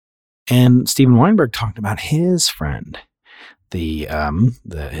 And Steven Weinberg talked about his friend,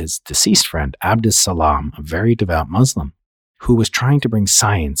 his deceased friend, Abdus Salam, a very devout Muslim, who was trying to bring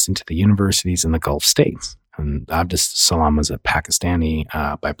science into the universities in the Gulf states. And Abdus Salam was a Pakistani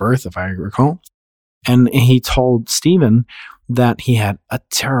by birth, if I recall. And he told Steven that he had a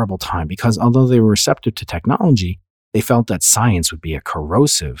terrible time because although they were receptive to technology, they felt that science would be a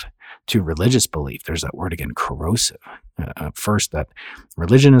corrosive to religious belief. There's that word again, corrosive. First, that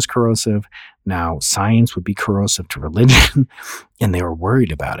religion is corrosive. Now, science would be corrosive to religion, and they were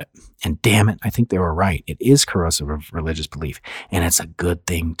worried about it. And damn it, I think they were right. It is corrosive of religious belief, and it's a good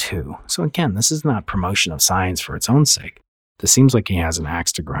thing too. So again, this is not promotion of science for its own sake. This seems like he has an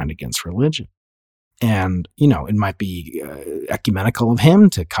axe to grind against religion. And, it might be ecumenical of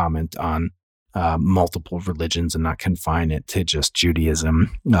him to comment on multiple religions and not confine it to just Judaism,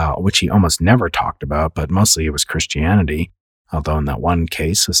 which he almost never talked about, but mostly it was Christianity. Although in that one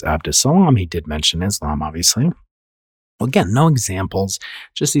case with Abdus Salam, he did mention Islam, obviously. Well, again, no examples,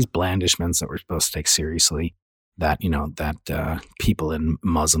 just these blandishments that we're supposed to take seriously, that, people in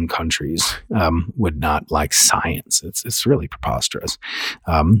Muslim countries would not like science. It's really preposterous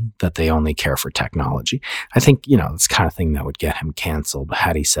that they only care for technology. I think, it's the kind of thing that would get him canceled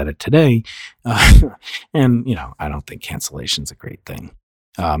had he said it today. And, I don't think cancellation's a great thing.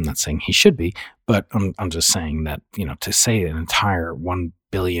 I'm not saying he should be, but I'm just saying that, to say an entire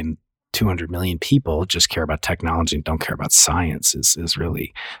 1,200,000,000 people just care about technology and don't care about science is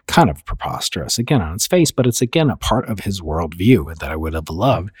really kind of preposterous, again, on its face, but it's, again, a part of his worldview that I would have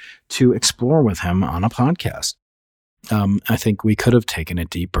loved to explore with him on a podcast. I think we could have taken it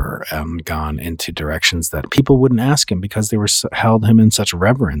deeper and gone into directions that people wouldn't ask him because they held him in such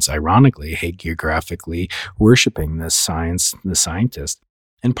reverence, ironically, hagiographically worshiping this scientist.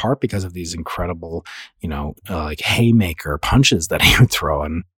 In part because of these incredible, like haymaker punches that he would throw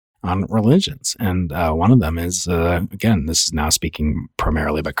on religions. And one of them is, again, this is now speaking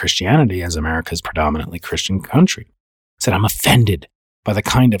primarily about Christianity as America's predominantly Christian country. Said, I'm offended by the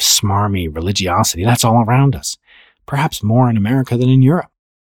kind of smarmy religiosity that's all around us, perhaps more in America than in Europe,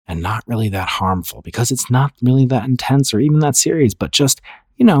 and not really that harmful because it's not really that intense or even that serious, but just,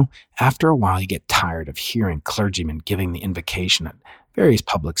 after a while you get tired of hearing clergymen giving the invocation at various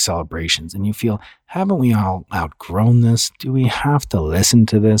public celebrations, and you feel, haven't we all outgrown this? Do we have to listen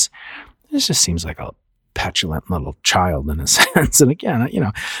to this? This just seems like a petulant little child in a sense. And again,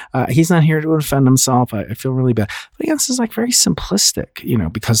 he's not here to defend himself. I feel really bad. But again, this is like very simplistic,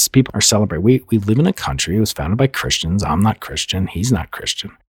 because people are celebrating. We live in a country. It was founded by Christians. I'm not Christian. He's not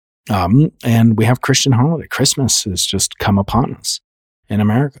Christian. And we have Christian holiday. Christmas has just come upon us in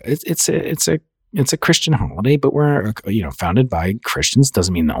America. It's a Christian holiday, but we're, founded by Christians.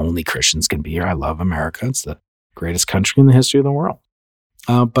 Doesn't mean the only Christians can be here. I love America. It's the greatest country in the history of the world.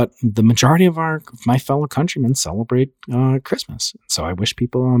 But the majority of my fellow countrymen celebrate Christmas. So I wish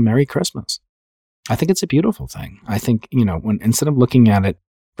people a Merry Christmas. I think it's a beautiful thing. I think, when instead of looking at it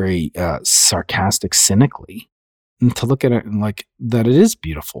very sarcastic, cynically, and to look at it like that it is a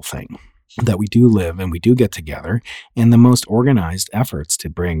beautiful thing, that we do live and we do get together, and the most organized efforts to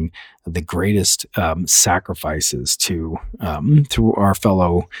bring the greatest sacrifices to our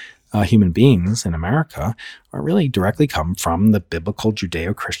fellow human beings in America are really directly come from the biblical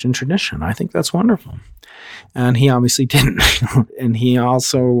Judeo-Christian tradition. I think that's wonderful. And he obviously didn't. And he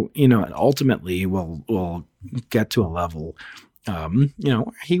also, ultimately will get to a level,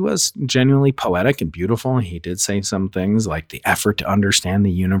 he was genuinely poetic and beautiful. He did say some things like the effort to understand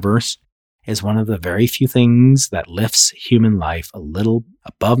the universe is one of the very few things that lifts human life a little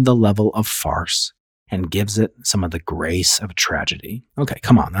above the level of farce and gives it some of the grace of tragedy. Okay,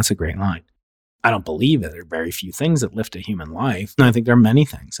 come on, that's a great line. I don't believe that there are very few things that lift a human life. And I think there are many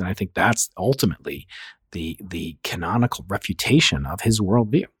things. And I think that's ultimately the canonical refutation of his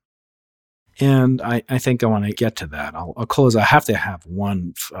worldview. And I think I want to get to that. I'll close. I have to have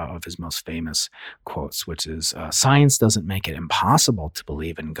one of his most famous quotes, which is, science doesn't make it impossible to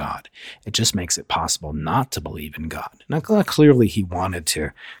believe in God. It just makes it possible not to believe in God. Now, clearly he wanted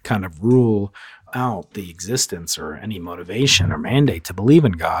to kind of rule out the existence or any motivation or mandate to believe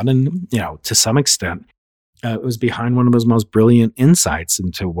in God. And, to some extent, it was behind one of his most brilliant insights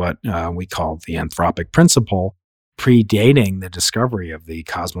into what we call the anthropic principle, predating the discovery of the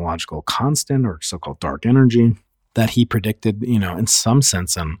cosmological constant or so-called dark energy, that he predicted, in some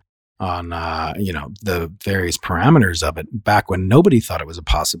sense on the various parameters of it back when nobody thought it was a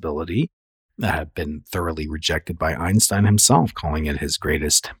possibility. that had been thoroughly rejected by Einstein himself, calling it his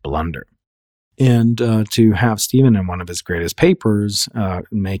greatest blunder. And to have Stephen in one of his greatest papers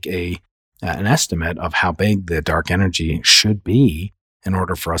make an estimate of how big the dark energy should be in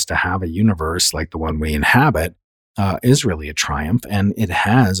order for us to have a universe like the one we inhabit is really a triumph. And it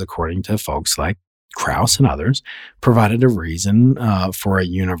has, according to folks like Krauss and others, provided a reason for a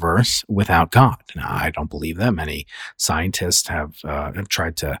universe without God. Now, I don't believe that. Many scientists have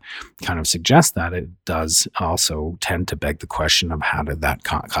tried to kind of suggest that. It does also tend to beg the question of how did that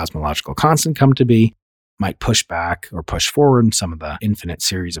cosmological constant come to be? Might push back or push forward some of the infinite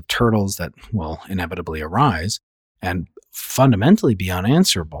series of turtles that will inevitably arise and fundamentally be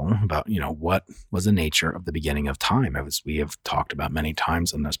unanswerable about, what was the nature of the beginning of time, as we have talked about many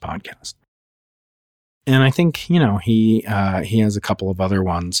times on this podcast. And I think, he has a couple of other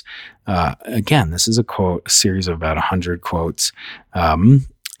ones. Again, this is a series of about 100 quotes, and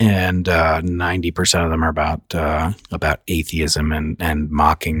 90% of them are about atheism and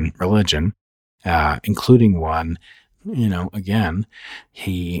mocking religion, including one. Again,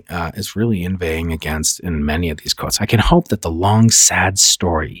 he is really inveighing against in many of these quotes. I can hope that the long, sad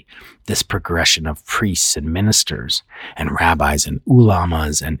story, this progression of priests and ministers and rabbis and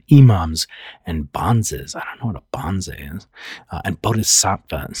ulamas and imams and bonzes, I don't know what a bonze is, and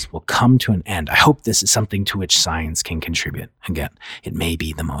bodhisattvas will come to an end. I hope this is something to which science can contribute. Again, it may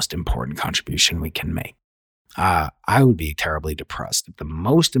be the most important contribution we can make. I would be terribly depressed if the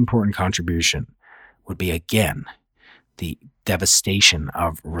most important contribution would be, again, the devastation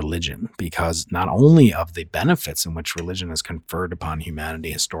of religion, because not only of the benefits in which religion has conferred upon humanity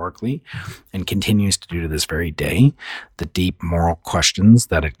historically and continues to do to this very day, the deep moral questions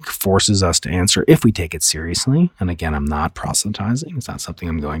that it forces us to answer if we take it seriously. And again, I'm not proselytizing. It's not something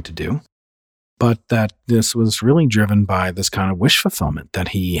I'm going to do. But that this was really driven by this kind of wish fulfillment, that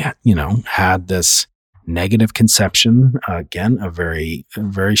he, had this negative conception, again, a very,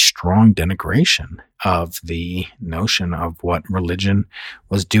 very strong denigration of the notion of what religion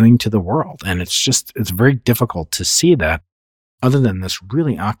was doing to the world. And it's very difficult to see that, other than this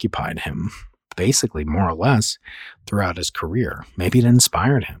really occupied him, basically, more or less, throughout his career. Maybe it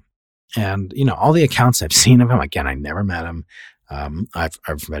inspired him. And, all the accounts I've seen of him, again, I never met him.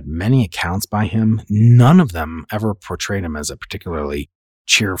 I've read many accounts by him. None of them ever portrayed him as a particularly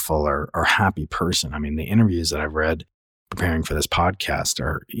cheerful or happy person. I mean, the interviews that I've read preparing for this podcast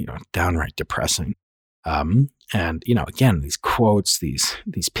are, downright depressing. And, again, these quotes, these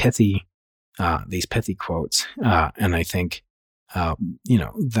pithy quotes. And I think,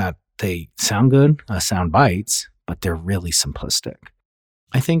 that they sound good, sound bites, but they're really simplistic.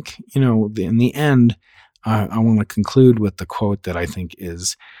 I think, in the end, I want to conclude with the quote that I think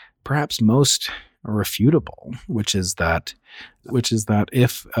is perhaps most refutable, which is that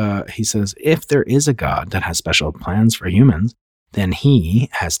if he says, if there is a God that has special plans for humans, then he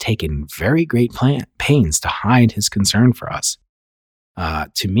has taken very great pains to hide his concern for us.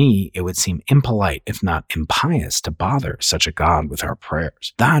 To me, it would seem impolite, if not impious, to bother such a God with our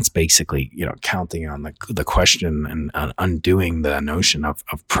prayers. That's basically, counting on the question and undoing the notion of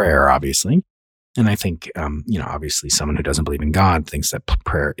prayer, obviously. And I think, obviously someone who doesn't believe in God thinks that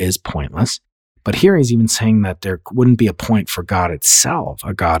prayer is pointless. But here he's even saying that there wouldn't be a point for God itself.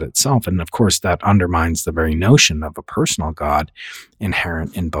 And of course, that undermines the very notion of a personal God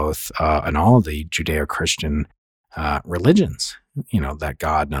inherent in both, in all of the Judeo-Christian religions. That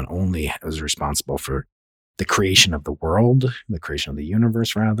God not only is responsible for the creation of the world, the creation of the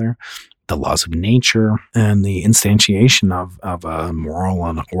universe, rather, the laws of nature, and the instantiation of a moral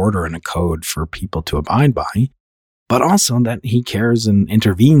and order and a code for people to abide by, but also that he cares and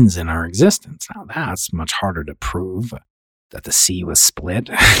intervenes in our existence. Now, that's much harder to prove, that the sea was split,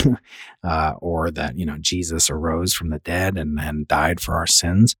 or that, Jesus arose from the dead and died for our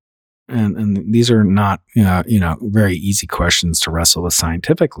sins. And these are not, very easy questions to wrestle with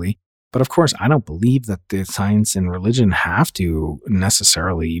scientifically. But of course, I don't believe that the science and religion have to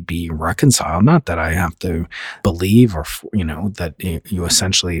necessarily be reconciled. Not that I have to believe that you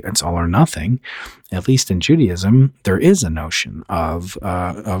essentially, it's all or nothing. At least in Judaism, there is a notion of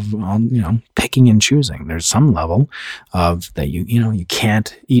picking and choosing. There's some level of that you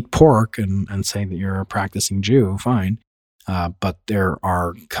can't eat pork and say that you're a practicing Jew, fine. But there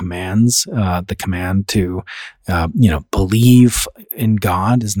are commands. The command to, believe in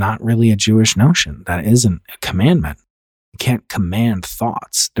God is not really a Jewish notion. That isn't a commandment. You can't command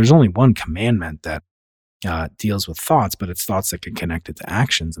thoughts. There's only one commandment that deals with thoughts, but it's thoughts that get connected to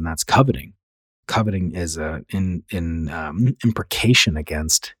actions, and that's coveting. coveting is in imprecation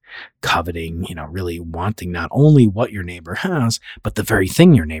against coveting, really wanting not only what your neighbor has, but the very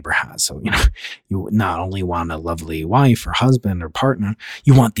thing your neighbor has. So, you not only want a lovely wife or husband or partner,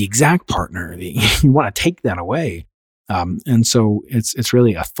 you want the exact partner. You want to take that away. And so it's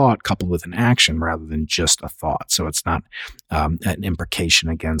really a thought coupled with an action rather than just a thought. So it's not an imprecation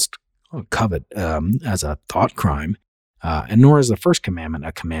against covet as a thought crime, and nor is the first commandment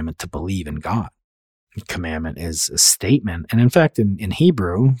a commandment to believe in God. The commandment is a statement. And in fact, in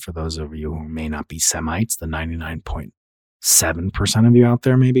Hebrew, for those of you who may not be Semites, the 99.7% of you out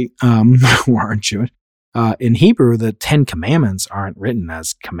there maybe who aren't Jewish, in Hebrew, the 10 commandments aren't written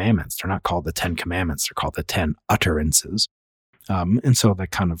as commandments. They're not called the 10 commandments. They're called the 10 utterances. And so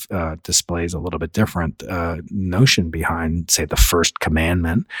that kind of displays a little bit different notion behind, say, the first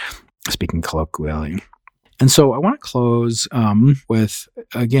commandment, speaking colloquially. And so I want to close with,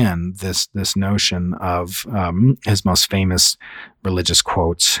 again, this notion of his most famous religious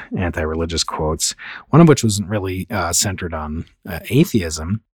quotes, anti-religious quotes, one of which was really centered on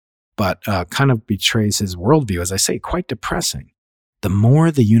atheism, but kind of betrays his worldview, as I say, quite depressing. The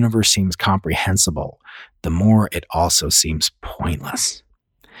more the universe seems comprehensible, the more it also seems pointless.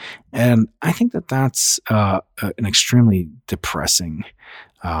 And I think that that's an extremely depressing,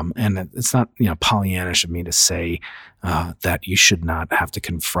 and it's not Pollyannish of me to say that you should not have to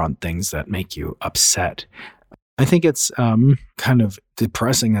confront things that make you upset. I think it's kind of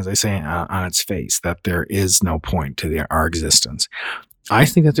depressing, as I say, on its face, that there is no point to our existence. I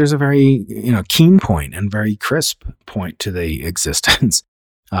think that there's a very keen point and very crisp point to the existence,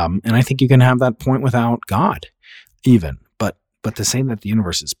 and I think you can have that point without God, even. But to say that the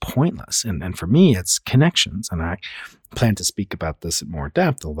universe is pointless, and for me, it's connections. And I plan to speak about this in more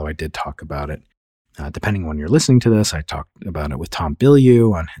depth, although I did talk about it. Depending on when you're listening to this, I talked about it with Tom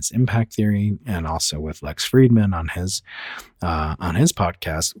Bilyeu on his impact theory, and also with Lex Friedman on his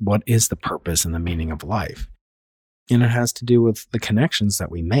podcast. What is the purpose and the meaning of life? And it has to do with the connections that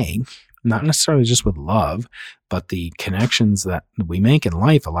we make, not necessarily just with love, but the connections that we make in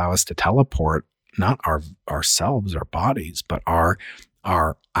life allow us to teleport not ourselves, our bodies, but our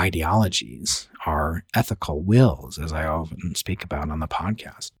ideologies, our ethical wills, as I often speak about on the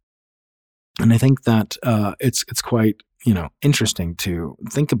podcast. And I think that it's quite interesting to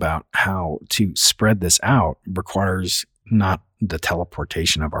think about how to spread this out requires not the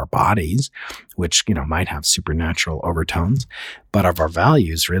teleportation of our bodies, which might have supernatural overtones, but of our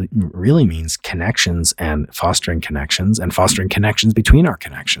values really means connections and fostering connections between our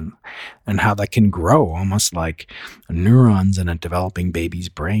connections, and how that can grow almost like neurons in a developing baby's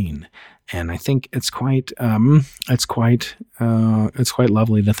brain. And I think it's quite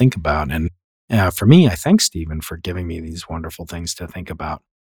lovely to think about. And for me, I thank Stephen for giving me these wonderful things to think about.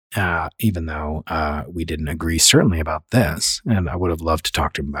 Even though we didn't agree certainly about this, and I would have loved to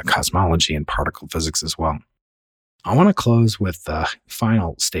talk to him about cosmology and particle physics as well. I want to close with the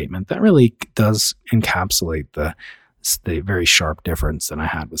final statement that really does encapsulate the very sharp difference that I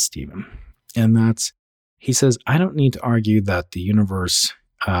had with Stephen. And that's, he says, I don't need to argue that the universe,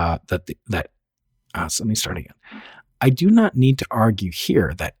 so let me start again. I do not need to argue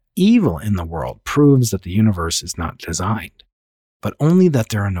here that evil in the world proves that the universe is not designed, but only that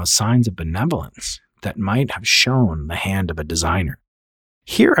there are no signs of benevolence that might have shown the hand of a designer.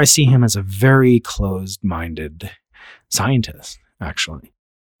 Here I see him as a very closed-minded scientist, actually.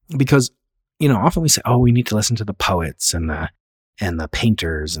 Because, often we say, we need to listen to the poets and the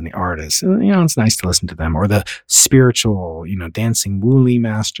painters and the artists. And, it's nice to listen to them. Or the spiritual, dancing woolly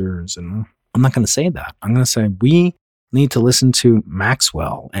masters. And I'm not going to say that. I'm going to say we need to listen to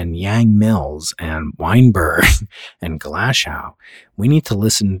Maxwell and Yang Mills and Weinberg and Glashow. We need to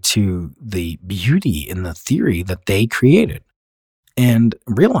listen to the beauty in the theory that they created and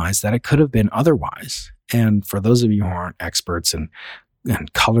realize that it could have been otherwise. And for those of you who aren't experts in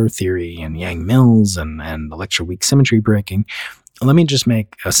color theory and Yang Mills and electroweak symmetry breaking, let me just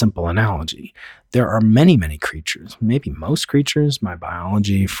make a simple analogy. There are many, many creatures, maybe most creatures. My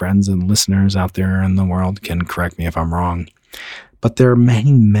biology friends and listeners out there in the world can correct me if I'm wrong. But there are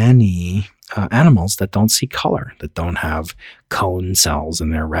many, many animals that don't see color, that don't have cone cells in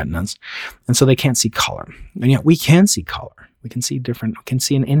their retinas. And so they can't see color. And yet we can see color. We can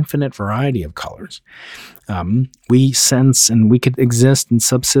see an infinite variety of colors. We sense, and we could exist and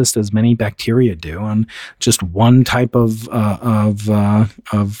subsist as many bacteria do on just one type of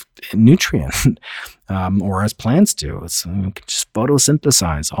nutrient, or as plants do. We can just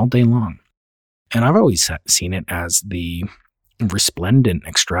photosynthesize all day long. And I've always seen it as the resplendent,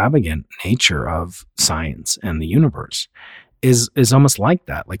 extravagant nature of science and the universe. is almost like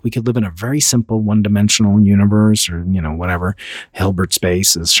that. Like we could live in a very simple one-dimensional universe, or, whatever, Hilbert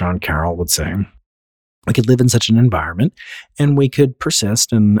space, as Sean Carroll would say. We could live in such an environment and we could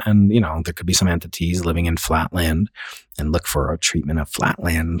persist and there could be some entities living in flatland and look for a treatment of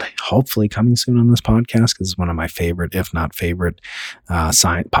flatland, hopefully coming soon on this podcast, because it's one of my favorite, if not favorite,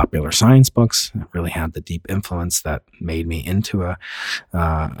 popular science books. It really had the deep influence that made me into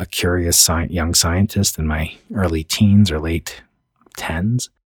a curious young scientist in my early teens or late tens,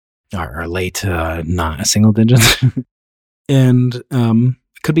 or late not single digits. And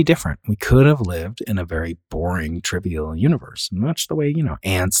could be different. We could have lived in a very boring, trivial universe, much the way,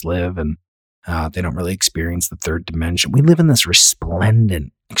 ants live, and they don't really experience the third dimension. We live in this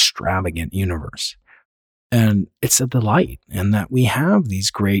resplendent, extravagant universe. And it's a delight in that we have these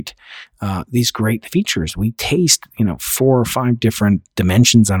great features. We taste, 4 or 5 different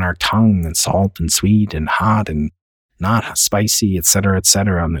dimensions on our tongue, and salt and sweet and hot and not spicy, et cetera,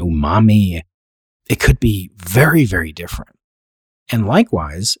 and the umami. It could be very, very different. And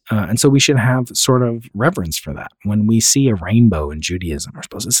likewise, and so we should have sort of reverence for that. When we see a rainbow in Judaism, we're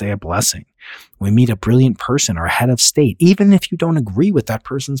supposed to say a blessing. When we meet a brilliant person or a head of state, even if you don't agree with that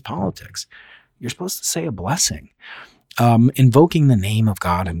person's politics, you're supposed to say a blessing, invoking the name of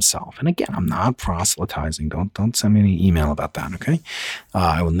God himself. And again, I'm not proselytizing. Don't send me any email about that, okay?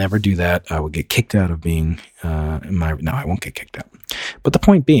 I will never do that. I will get kicked out of being no, I won't get kicked out. But the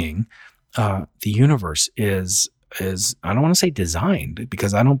point being, the universe is I don't want to say designed,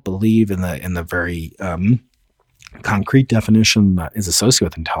 because I don't believe in the very concrete definition that is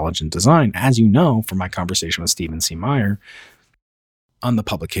associated with intelligent design. As you know from my conversation with Stephen C. Meyer on the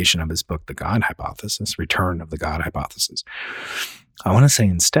publication of his book, The God Hypothesis, Return of the God Hypothesis, I want to say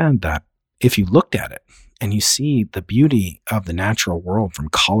instead that if you looked at it and you see the beauty of the natural world, from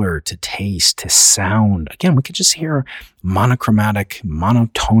color to taste to sound. Again, we could just hear monochromatic,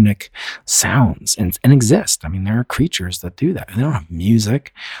 monotonic sounds and exist. I mean, there are creatures that do that. They don't have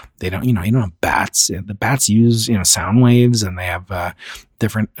music. They don't, you don't have bats. The bats use, sound waves, and they have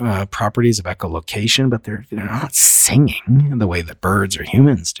different properties of echolocation, but they're not singing the way that birds or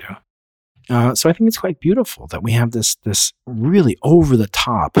humans do. So I think it's quite beautiful that we have this really over the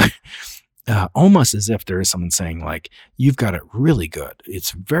top, almost as if there is someone saying, like, you've got it really good.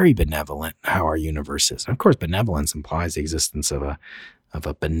 It's very benevolent how our universe is. And of course, benevolence implies the existence of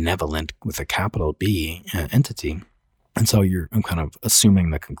a benevolent with a capital B entity. And so you're kind of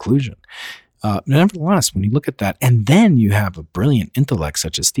assuming the conclusion. Nevertheless, when you look at that, and then you have a brilliant intellect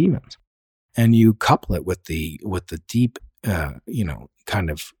such as Stephen's, and you couple it with the deep,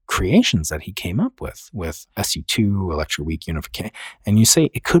 kind of creations that he came up with SU2, electroweak unification, and you say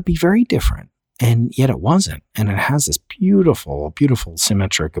it could be very different, and yet it wasn't, and it has this beautiful, beautiful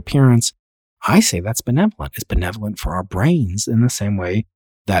symmetric appearance. I say that's benevolent. It's benevolent for our brains in the same way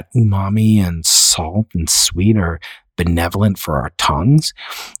that umami and salt and sweet are benevolent for our tongues,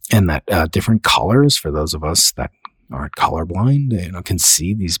 and that different colors, for those of us that aren't colorblind, can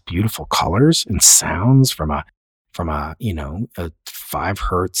see these beautiful colors and sounds from a 5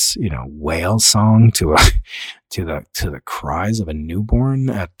 hertz, whale song to the cries of a newborn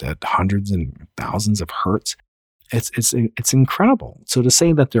at hundreds and thousands of hertz. It's incredible. So to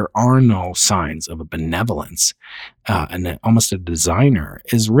say that there are no signs of a benevolence and almost a designer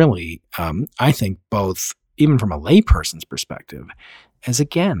is really, I think, both, even from a layperson's perspective, as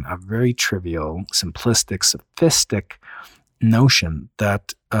again a very trivial, simplistic, sophistic notion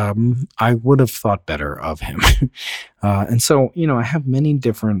that I would have thought better of him. And so, I have many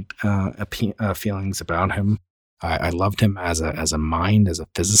different feelings about him. I loved him as a mind, as a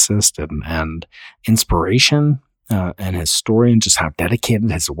physicist, and inspiration, and his story, and just how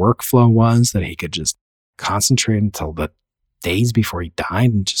dedicated his workflow was, that he could just concentrate until the days before he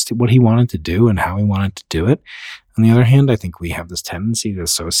died and just what he wanted to do and how he wanted to do it. On the other hand, I think we have this tendency to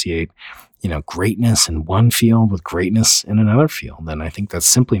associate, greatness in one field with greatness in another field. And I think that's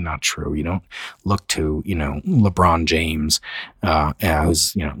simply not true. You don't look to, LeBron James,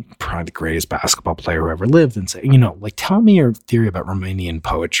 who's, probably the greatest basketball player who ever lived, and say, tell me your theory about Romanian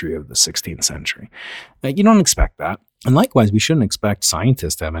poetry of the 16th century. You don't expect that. And likewise, we shouldn't expect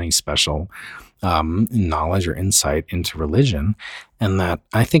scientists to have any special knowledge or insight into religion. And that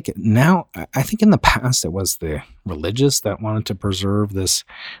I think in the past it was the religious that wanted to preserve this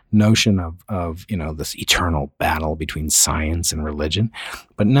notion of this eternal battle between science and religion.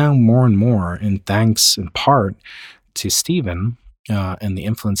 But now more and more, and thanks in part to Stephen and the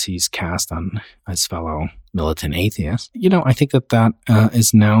influence he's cast on his fellow militant atheists, I think that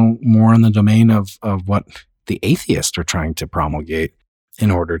is now more in the domain of what the atheists are trying to promulgate in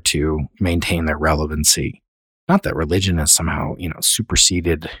order to maintain their relevancy. Not that religion has somehow,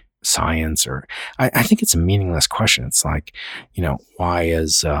 superseded science, or I think it's a meaningless question. It's like, why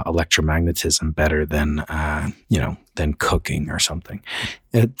is electromagnetism better than cooking or something?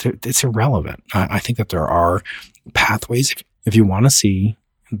 It's irrelevant. I think that there are pathways. If you want to see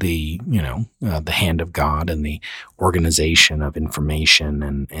the hand of God and the organization of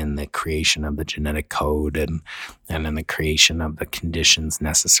information and the creation of the genetic code and in the creation of the conditions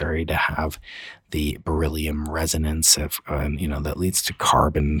necessary to have the beryllium resonance that leads to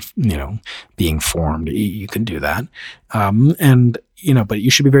carbon, being formed, you can do that. But you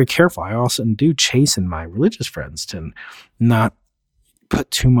should be very careful. I also do chasten my religious friends to not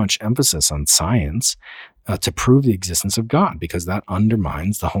put too much emphasis on science to prove the existence of God, because that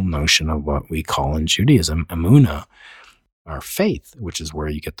undermines the whole notion of what we call in Judaism emunah, our faith, which is where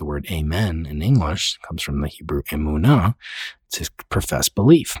you get the word amen in English. It comes from the Hebrew emunah, to profess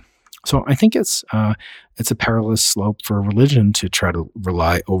belief. So I think it's a perilous slope for religion to try to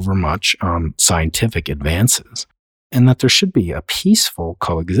rely overmuch on scientific advances, and that there should be a peaceful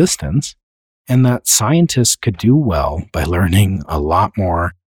coexistence, and that scientists could do well by learning a lot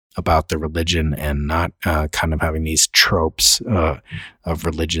more about the religion and not kind of having these tropes of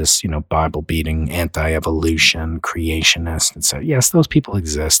religious, Bible-beating, anti-evolution, creationist. And so, yes, those people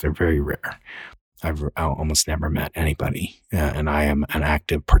exist. They're very rare. I've almost never met anybody. And I am an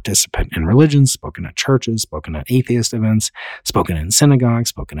active participant in religion, spoken at churches, spoken at atheist events, spoken in synagogues,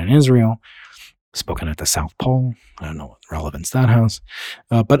 spoken in Israel, spoken at the South Pole. I don't know what relevance that has.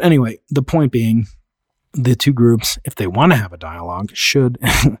 But anyway, the point being, the two groups, if they want to have a dialogue, should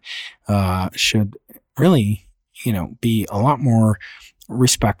really, be a lot more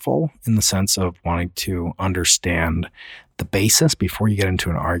respectful in the sense of wanting to understand the basis before you get into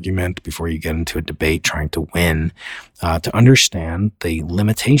an argument, before you get into a debate trying to win, to understand the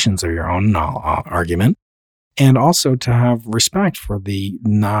limitations of your own argument, and also to have respect for the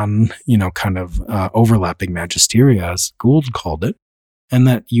overlapping magisteria, as Gould called it, and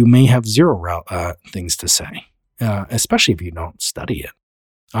that you may have zero things to say, especially if you don't study it,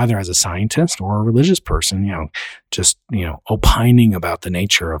 either as a scientist or a religious person. Just opining about the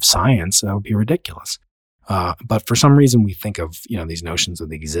nature of science, that would be ridiculous. But for some reason, we think of these notions of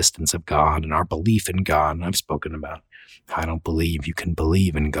the existence of God and our belief in God. And I've spoken about I don't believe you can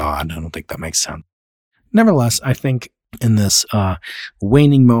believe in God. I don't think that makes sense. Nevertheless, I think in this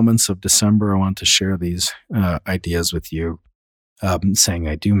waning moments of December, I want to share these ideas with you. Saying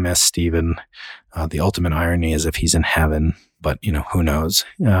I do miss Stephen. The ultimate irony is if he's in heaven, but who knows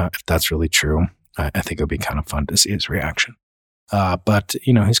if that's really true. I think it would be kind of fun to see his reaction. But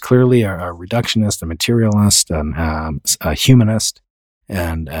he's clearly a reductionist, a materialist, a humanist,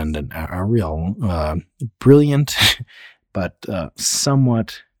 and a real brilliant, but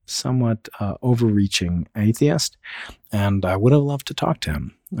somewhat overreaching atheist. And I would have loved to talk to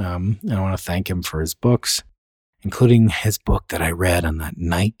him. And I want to thank him for his books, including his book that I read on that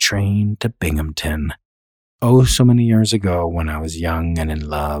night train to Binghamton. Oh, so many years ago when I was young and in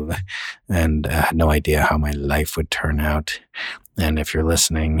love and had no idea how my life would turn out. And if you're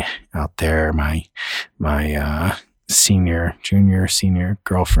listening out there, my senior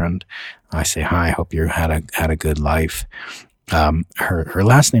girlfriend, I say hi. Hope you had a good life. Her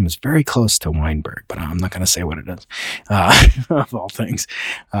last name is very close to Weinberg, but I'm not going to say what it is. Of all things,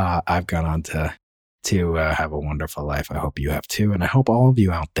 I've gone on to have a wonderful life. I hope you have too. And I hope all of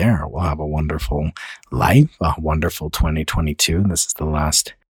you out there will have a wonderful life, a wonderful 2022. This is the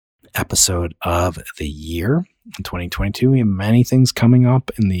last episode of the year. In 2022, we have many things coming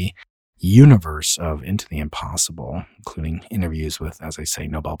up in the universe of Into the Impossible, including interviews with, as I say,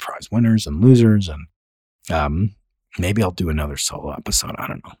 Nobel Prize winners and losers. And maybe I'll do another solo episode. I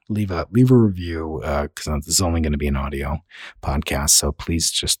don't know. Leave a review, because this is only going to be an audio podcast. So please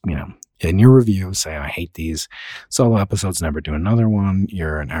just, in your review, say, I hate these solo episodes, never do another one.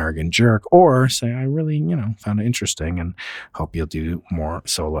 You're an arrogant jerk. Or say, I really, found it interesting and hope you'll do more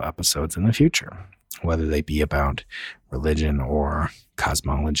solo episodes in the future, whether they be about religion or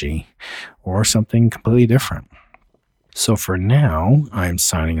cosmology or something completely different. So for now, I'm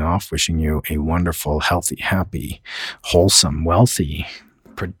signing off, wishing you a wonderful, healthy, happy, wholesome, wealthy,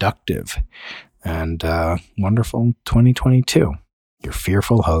 productive, and wonderful 2022. Your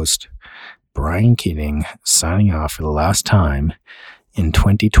fearful host, Brian Keating, signing off for the last time in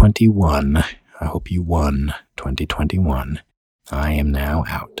 2021. I hope you won 2021. I am now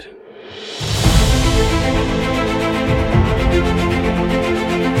out.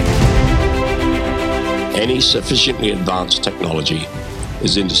 Any sufficiently advanced technology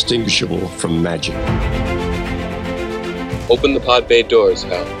is indistinguishable from magic. Open the pod bay doors,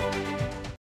 Hal.